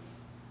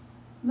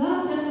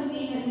 Love doesn't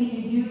mean that we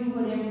can do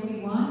whatever we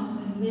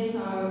want and live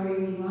however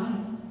we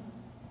want,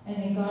 and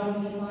then God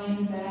will be fine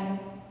with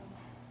that.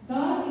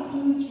 God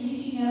includes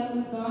reaching out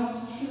with God's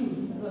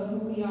truth about who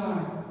we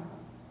are,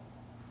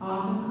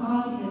 often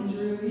causing us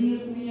to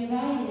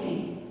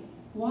reevaluate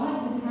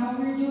what and how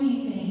we're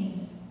doing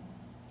things,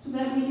 so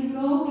that we can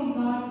go in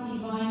God's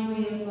divine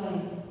way of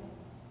life.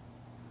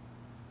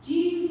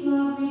 Jesus'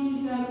 love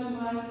reaches out to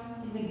us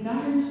in the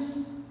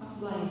gutters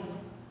of life,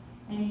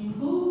 and he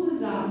pulls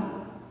us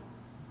up,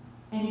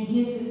 and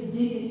he gives us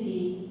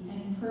dignity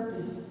and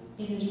purpose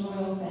in his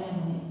royal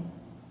family.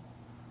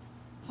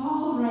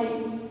 Paul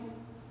writes,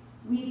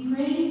 "We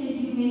pray that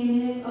you may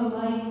live a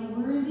life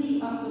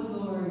worthy of the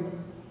Lord,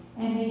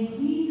 and may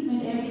please him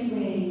in every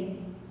way,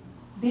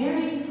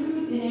 bearing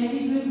fruit in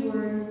every good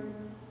work,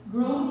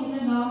 growing in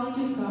the knowledge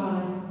of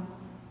God,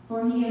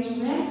 for he has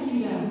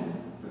rescued us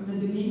from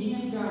the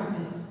dominion of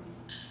darkness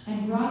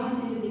and brought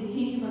us into the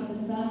kingdom of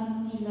the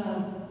Son he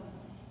loves.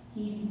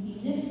 He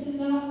lifts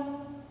us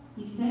up,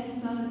 he sets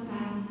us on the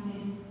path and says,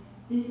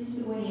 this is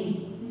the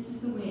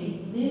way,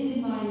 live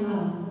in my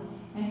love,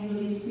 and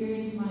you'll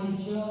experience my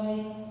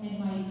joy and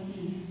my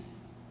peace."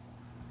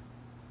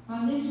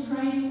 On this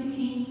Christ the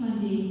King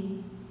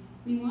Sunday,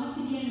 we once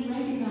again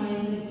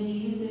recognize that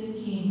Jesus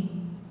is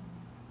King.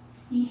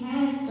 He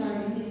has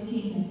started his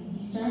kingdom.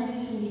 He started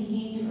it when he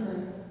came to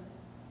earth.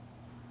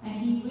 And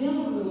he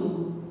will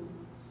rule.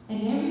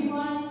 And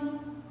everyone,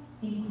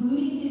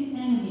 including his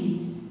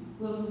enemies,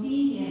 will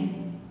see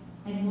him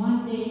and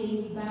one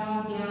day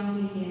bow down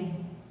to him.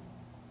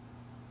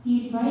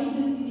 He invites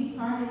us to be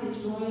part of his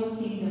royal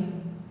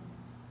kingdom,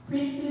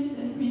 princes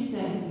and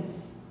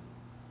princesses.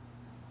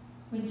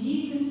 When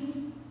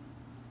Jesus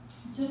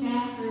took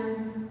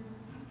after,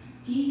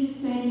 Jesus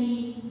said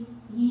he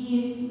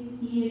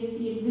is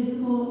the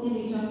invisible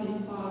image of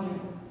his Father.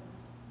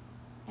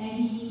 And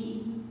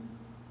he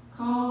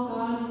called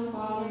God his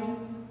Father,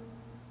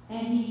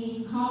 and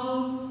he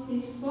calls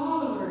his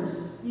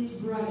followers his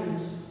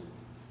brothers.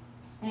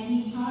 And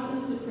he taught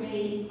us to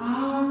pray,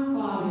 "Our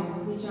Father,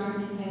 which art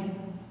in heaven."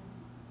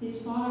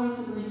 His followers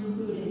were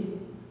included.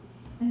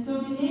 And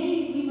so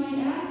today we might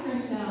ask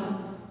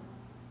ourselves,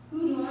 who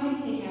do I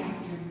take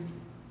after?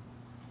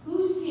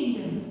 Whose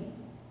kingdom?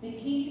 The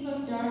kingdom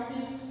of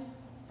darkness,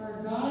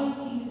 or God's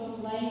kingdom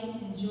of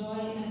light and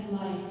joy and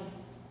life,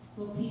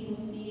 will people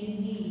see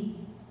in me?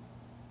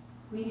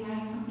 We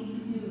have something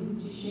to do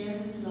to share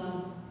his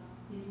love,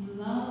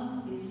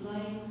 his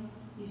life,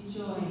 his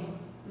joy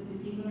with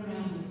the people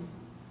around us.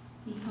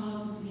 He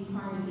calls us to be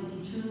part of his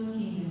eternal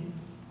kingdom.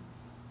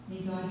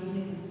 May God be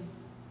with us.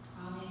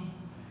 Amen.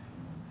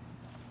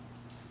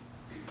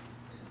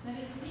 Let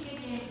us sing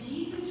again,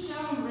 "Jesus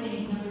Shall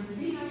Reign," number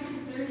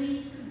 330,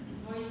 in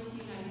Voices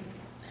United.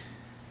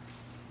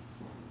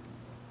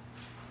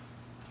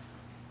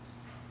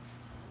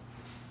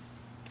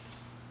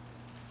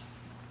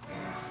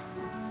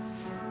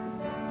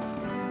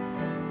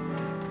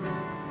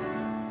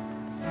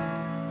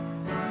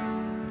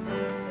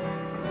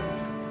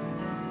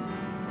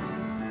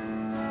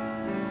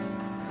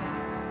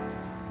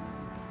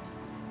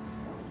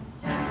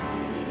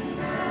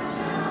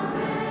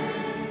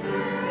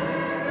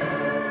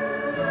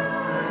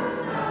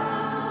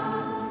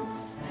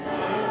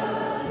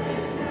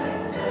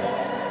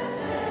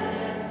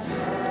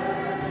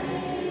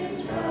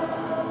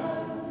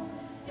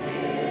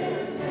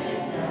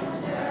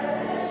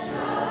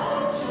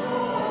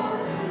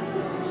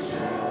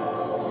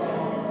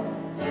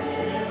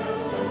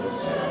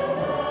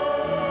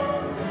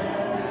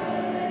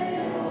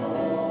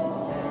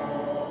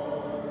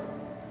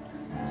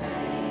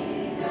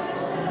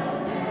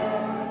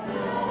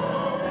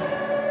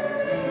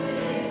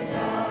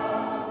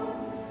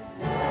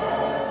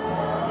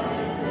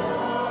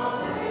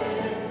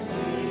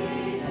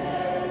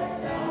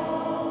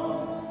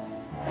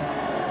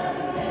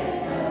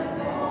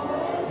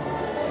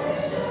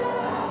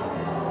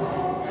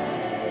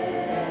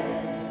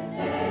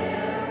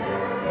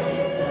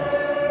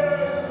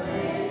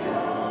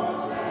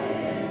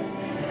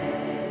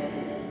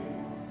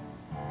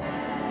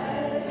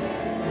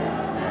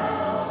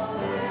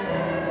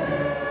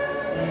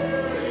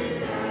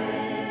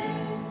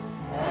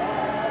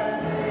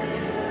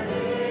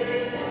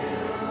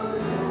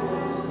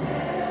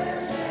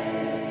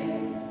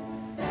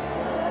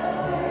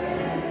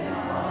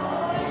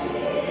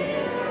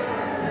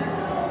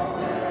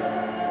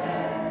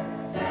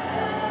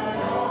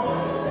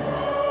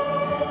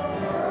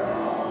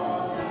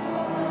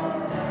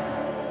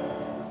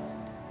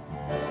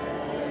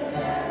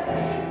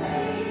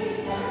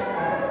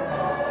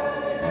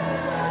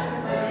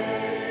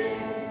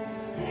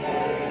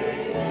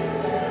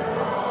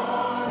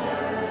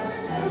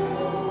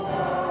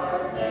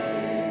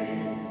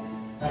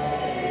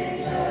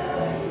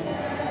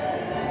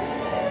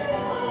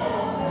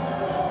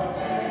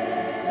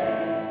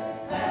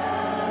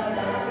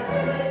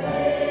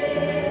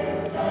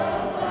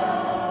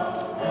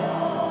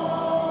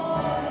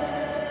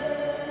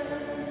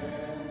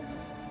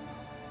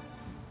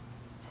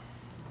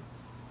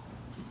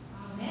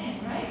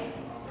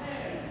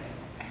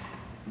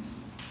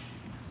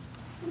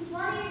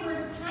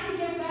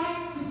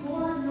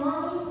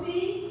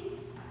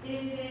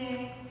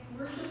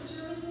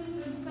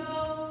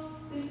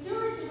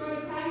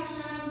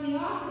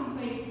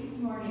 place this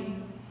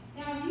morning.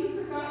 Now, if you've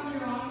forgotten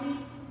your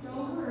offering,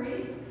 don't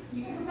worry.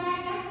 You can come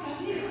back next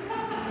Sunday.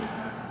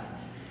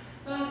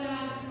 But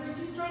we're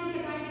just trying to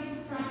get back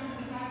into practice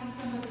and back to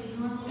some of the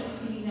normal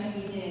routine that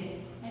we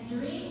did. And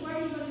Doreen, what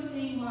are you going to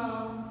sing?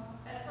 Well,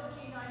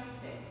 SOG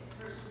 96,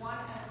 verse 1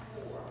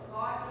 and 4.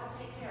 God will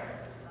take care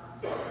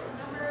of it.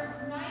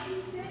 number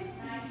 96?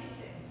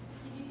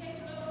 96. If you take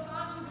a little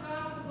song to the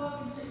gospel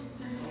book and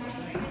turn to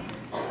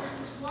 96,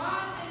 verses 1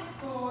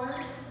 and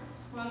 4,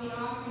 while the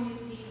offering is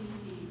being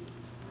received.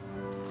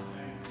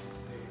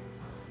 96.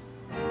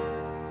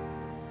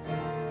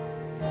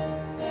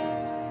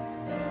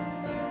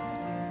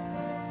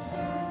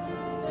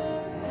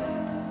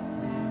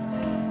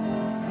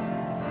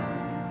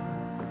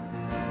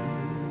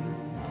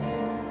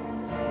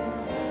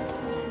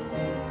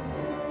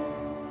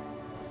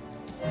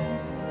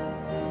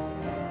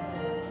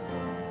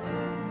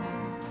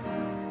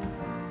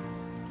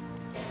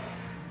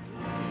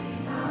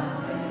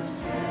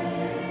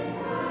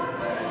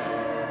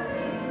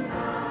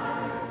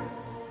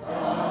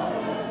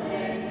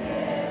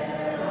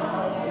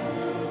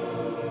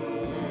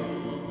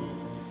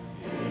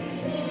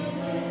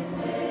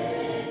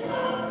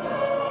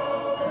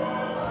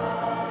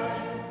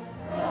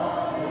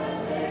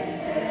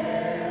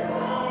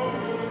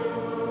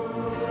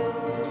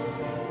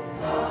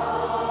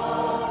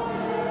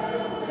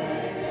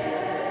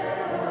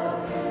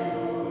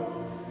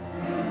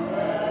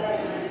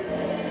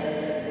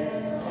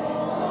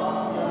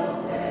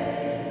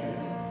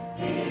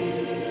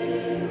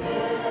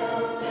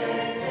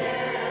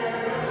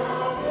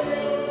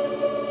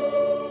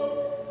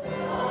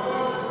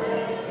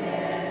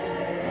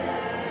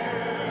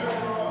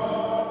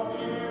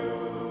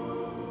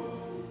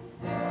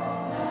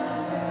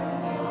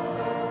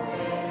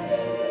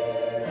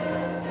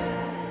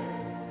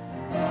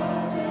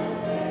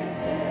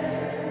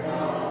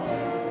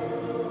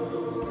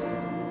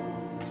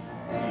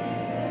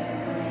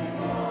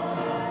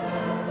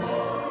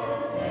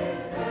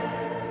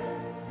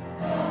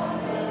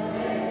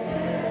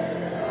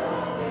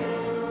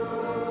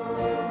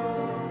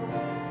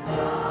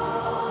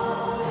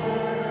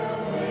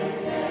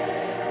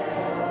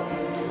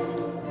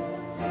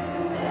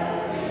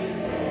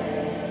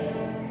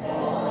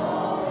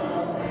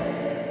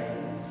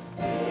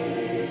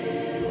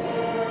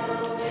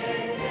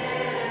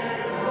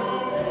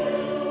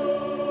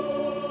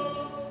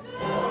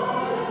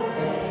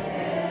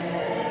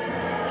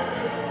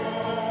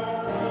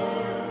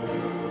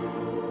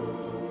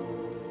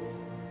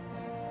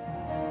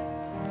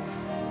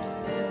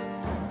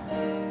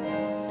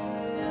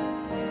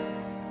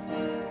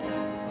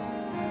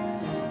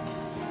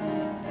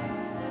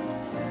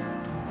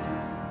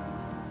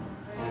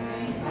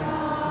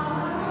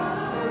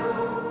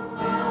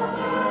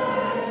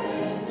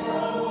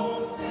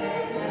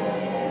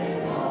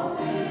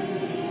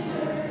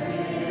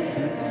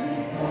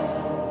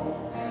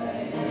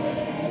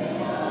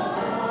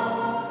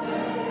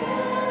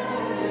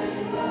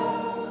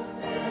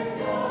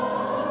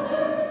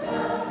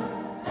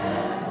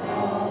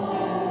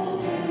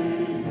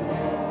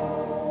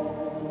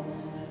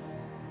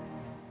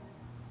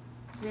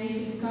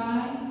 Gracious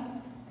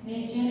God,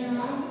 may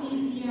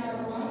generosity be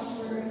our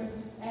watchword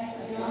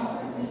as we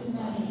offer this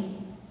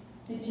money.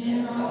 The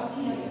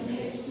generosity of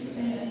gifts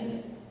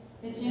presented,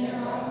 the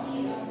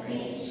generosity of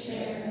faith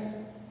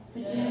shared,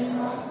 the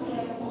generosity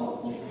of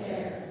hope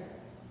declared.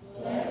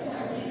 Bless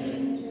our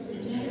giving through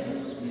the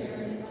generous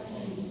spirit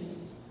of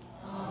Jesus.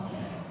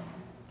 Amen.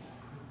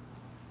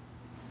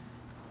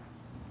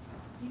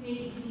 You may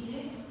be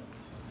seated.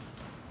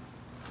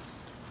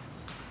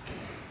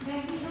 And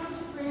as we come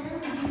to prayer,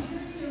 would you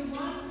turn to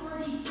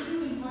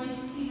 142 in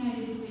Voices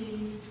United,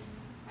 please,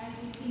 as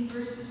we sing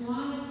verses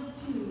 1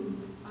 and 2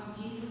 of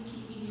Jesus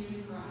Keeping Near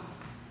the Cross.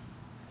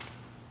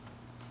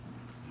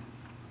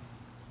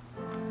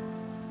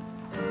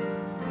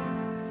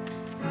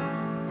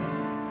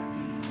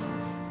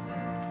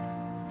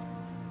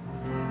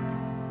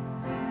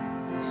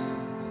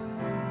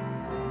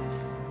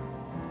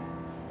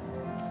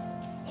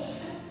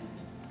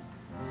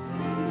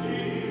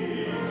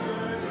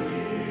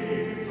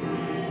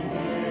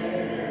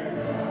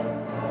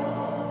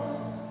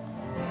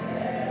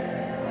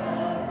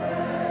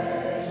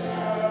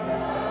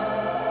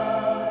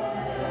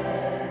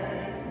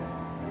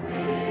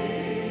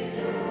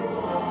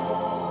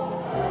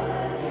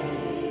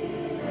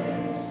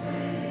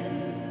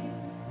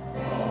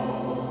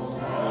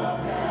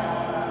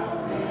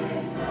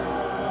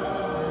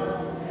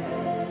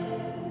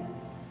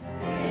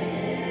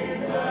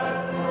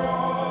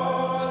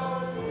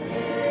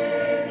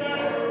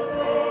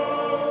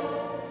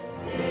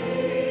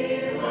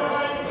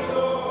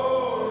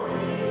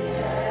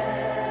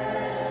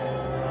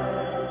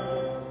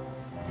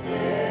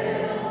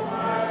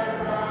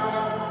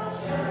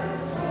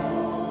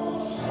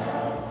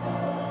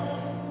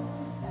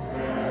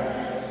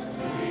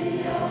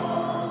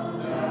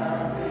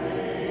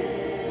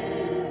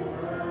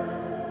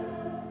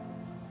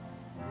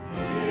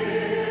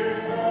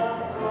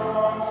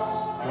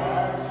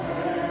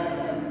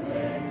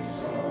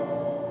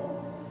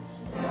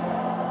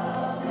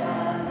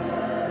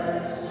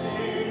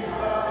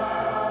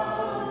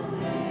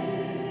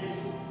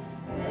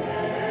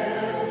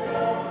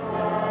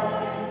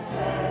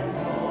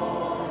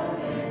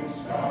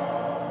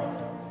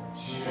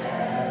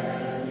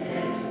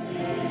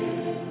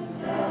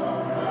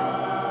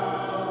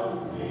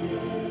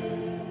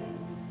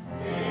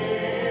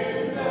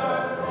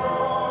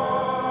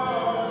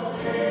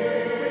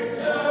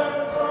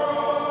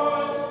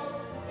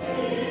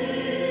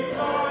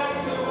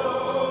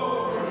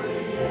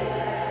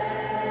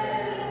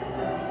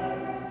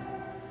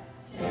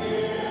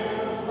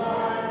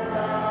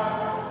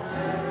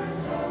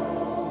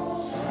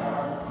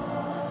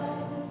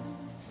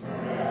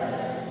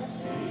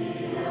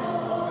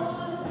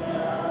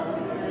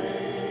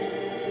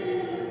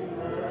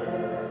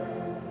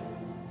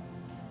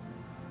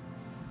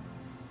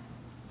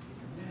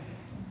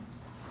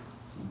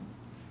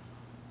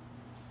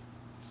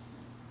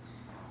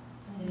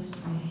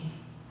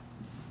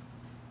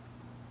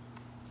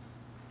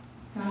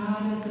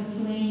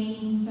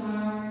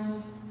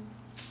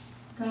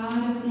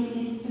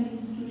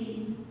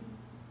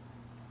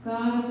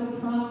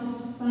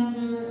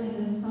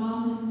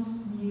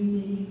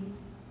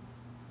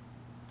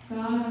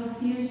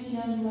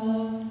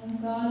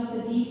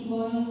 deep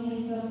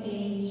loyalties of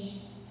age.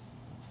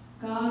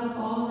 God of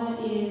all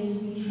that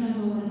is, we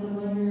tremble at the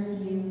wonder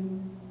of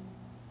you.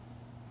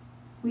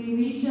 We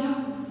reach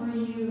up for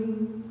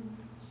you,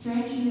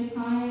 stretching as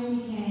high as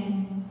we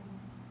can,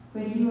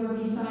 but you are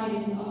beside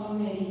us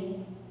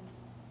already.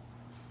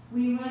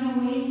 We run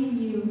away from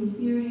you,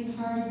 fearing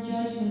hard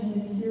judgment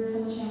and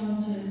fearful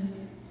challenges.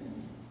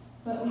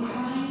 But we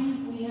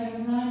find we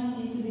have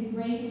run into the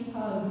great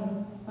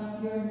hug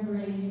of your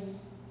embrace.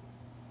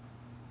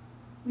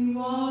 We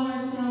wall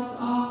ourselves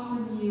off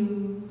from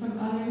you, from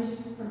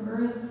others, from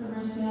earth, from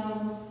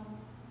ourselves.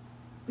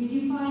 But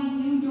you find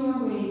new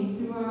doorways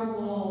through our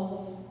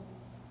walls,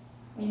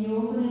 and you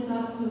open us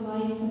up to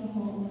life and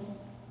hope.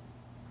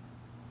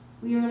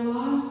 We are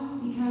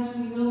lost because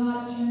we will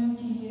not turn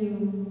to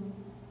you.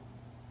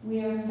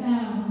 We are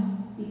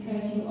found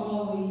because you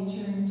always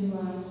turn to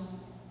us.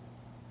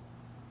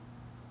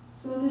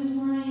 So this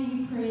morning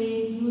we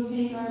pray that you will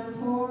take our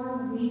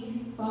poor,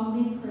 weak,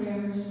 fumbling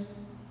prayers,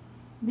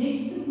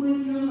 mix them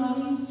with your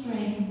loving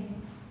strength,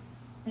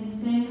 and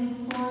send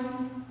them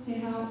forth to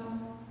help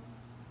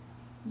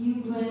you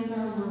bless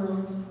our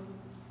world.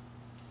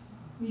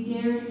 We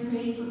dare to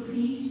pray for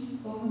peace,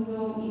 even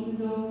though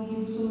we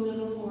do so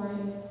little for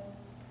it.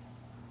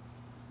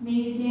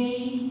 May the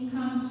day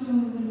come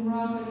soon when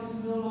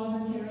rockets no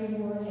longer carry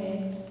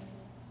warheads,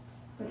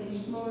 but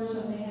explorers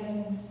of the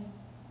heavens,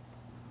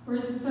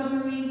 where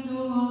submarines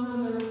no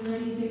longer lurk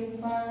ready to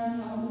fire on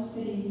helpless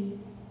cities,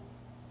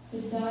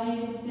 but dive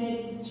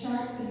instead to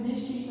chart the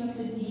mysteries of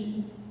the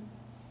deep.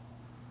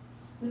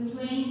 When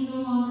planes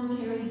no longer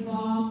carry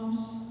bombs,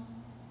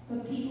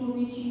 but people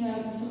reaching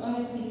out to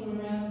other people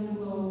around the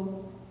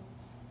globe.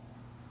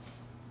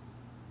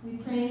 We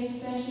pray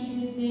especially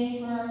this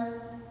day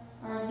for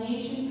our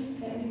nation,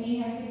 that we may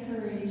have the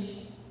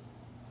courage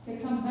to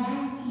come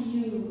back to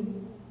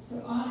you,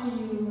 to honor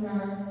you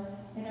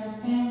in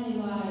our family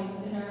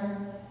lives, in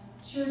our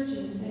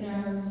churches, in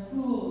our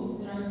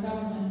schools, in our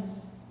governments,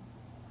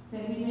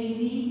 that we may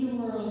lead the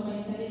world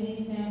by setting the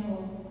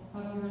example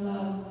of your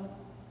love.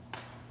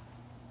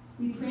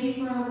 We pray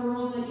for our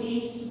world that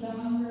aches with the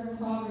hunger and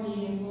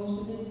poverty of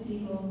most of its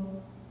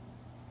people.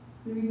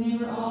 We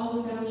remember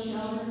all without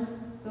shelter,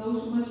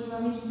 those who must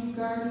rummage through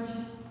garbage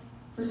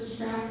for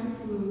scraps of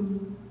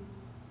food.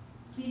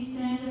 Please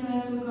stand with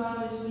us, O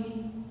God, as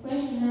we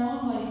question our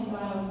own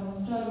lifestyles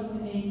and struggle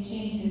to make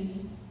changes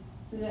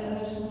so that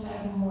others will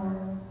have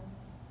more.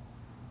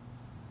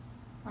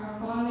 Our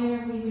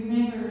Father, we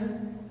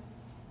remember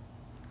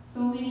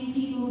so many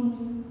people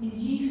in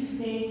Jesus'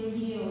 day were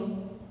healed.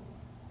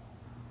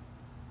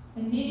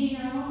 And many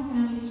in our own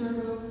family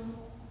circles,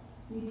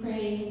 we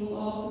pray, will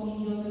also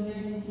be healed of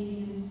their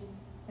diseases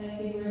as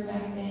they were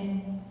back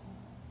then.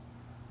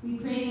 We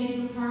pray that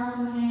your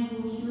powerful hand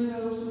will cure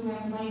those who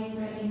have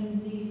life-threatening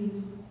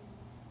diseases,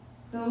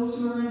 those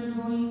who are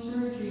undergoing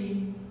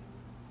surgery,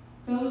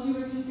 those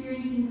who are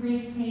experiencing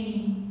great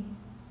pain,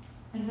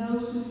 and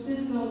those whose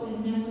physical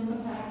and mental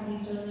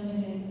capacities are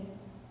limited.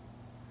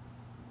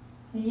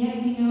 And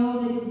yet we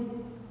know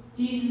that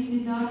Jesus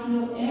did not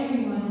heal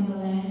everyone in the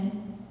land,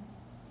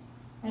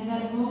 and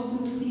that most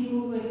of the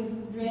people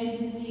with dread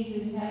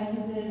diseases had to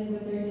live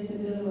with their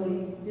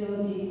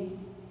disabilities.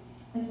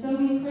 And so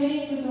we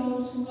pray for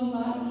those who will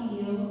not be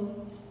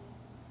healed,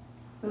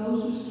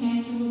 those whose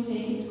cancer will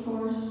take its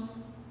course,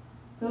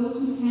 those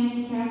whose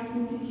handicaps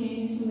will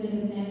continue to live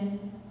in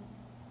them,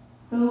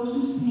 those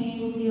whose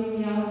pain will be a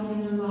reality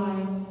in their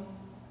lives.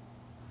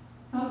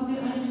 Help them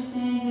to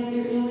understand that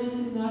their illness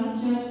is not a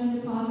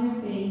judgment upon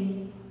their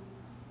faith,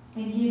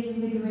 and give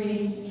them the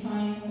grace to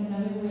triumph in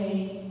other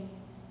ways,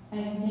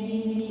 as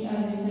many, many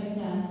others have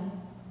done,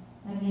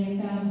 and they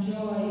have found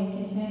joy,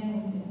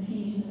 contentment, and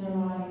peace in their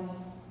lives.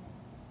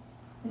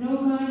 And oh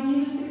God,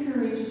 give us the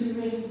courage to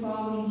risk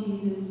following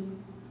Jesus.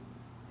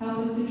 Help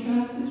us to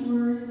trust his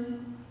words,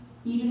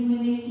 even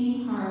when they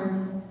seem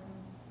hard.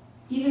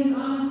 Give us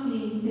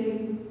honesty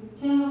to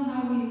tell him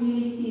how we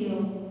really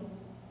feel.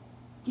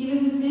 Give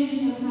us a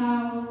vision of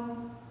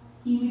how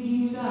he would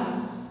use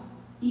us,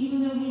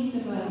 even the least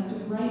of us, to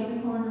brighten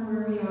the corner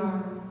where we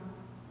are.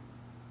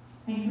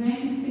 And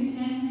grant us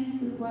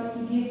contentment with what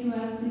you give to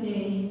us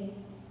today.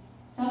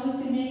 Help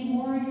us to make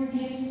more of your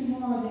gifts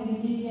tomorrow than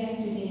we did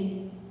yesterday.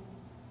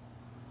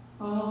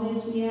 All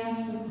this we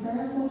ask with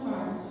prayerful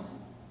hearts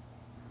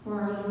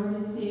for our Lord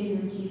and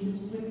Savior,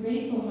 Jesus, with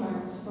grateful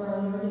hearts for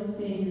our Lord and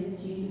Savior,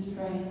 Jesus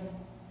Christ.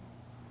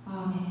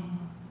 Amen.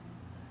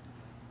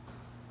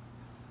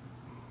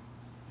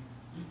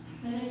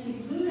 Let us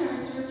conclude our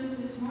service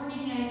this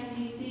morning as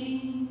we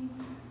sing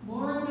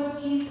More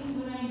About Jesus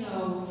Would I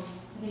Know.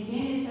 And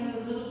again, it's out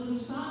of the Little Blue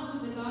Psalms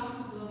of the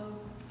Gospel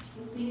Book.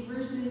 We'll sing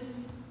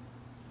verses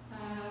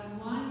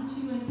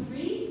 1, 2, and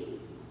 3.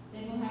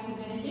 Then we'll have the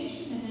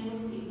benediction, and then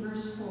we'll sing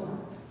verse 4.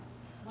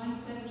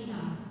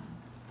 179.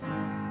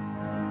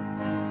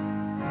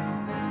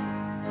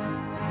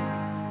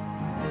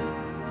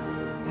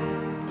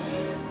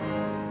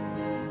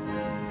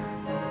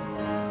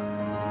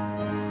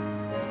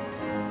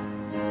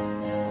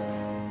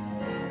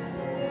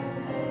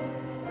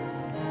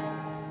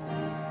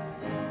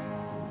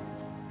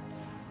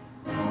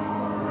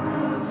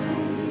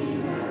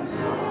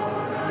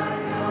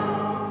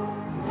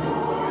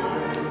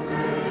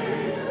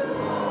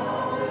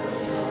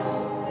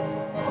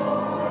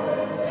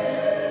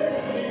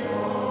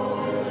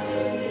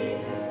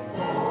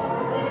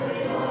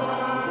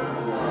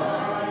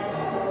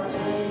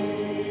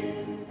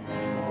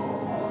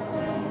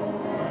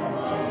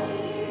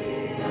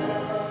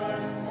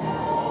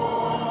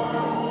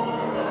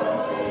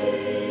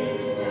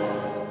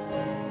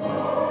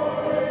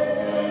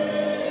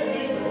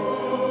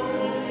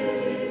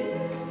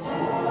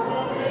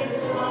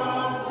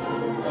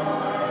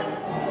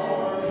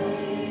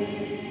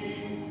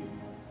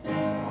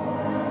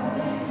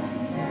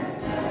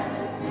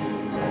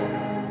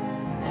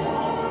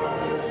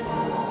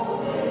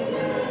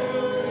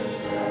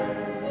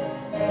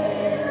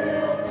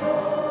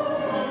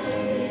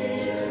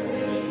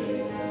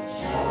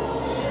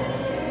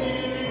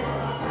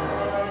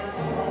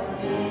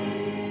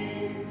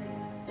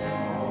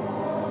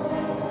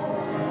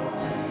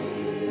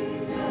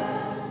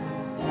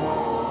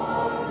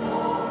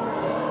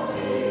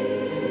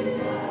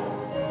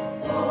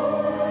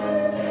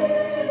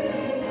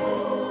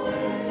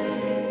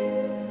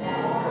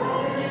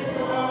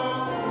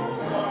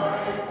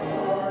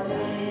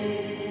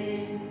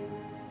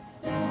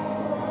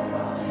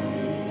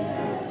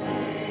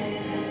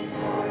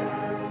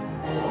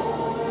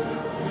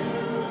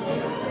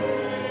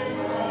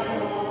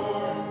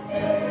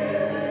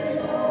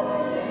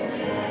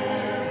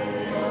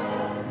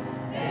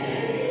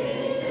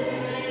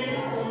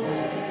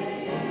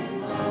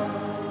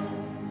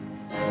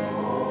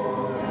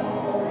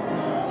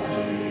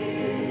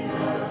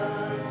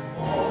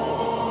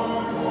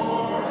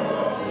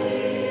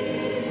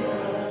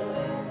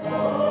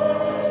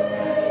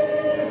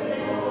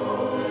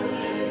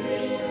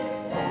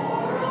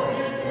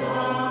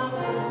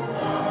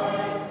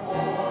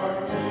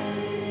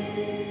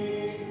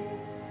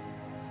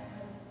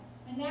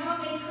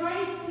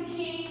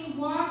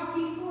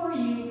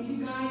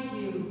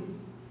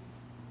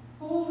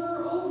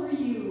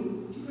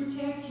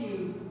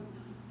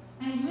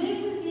 and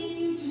live within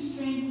you to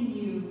strengthen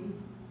you.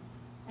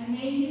 And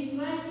may his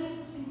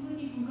blessings,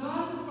 including from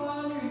God the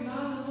Father and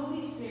God the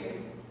Holy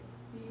Spirit,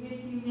 be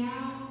with you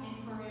now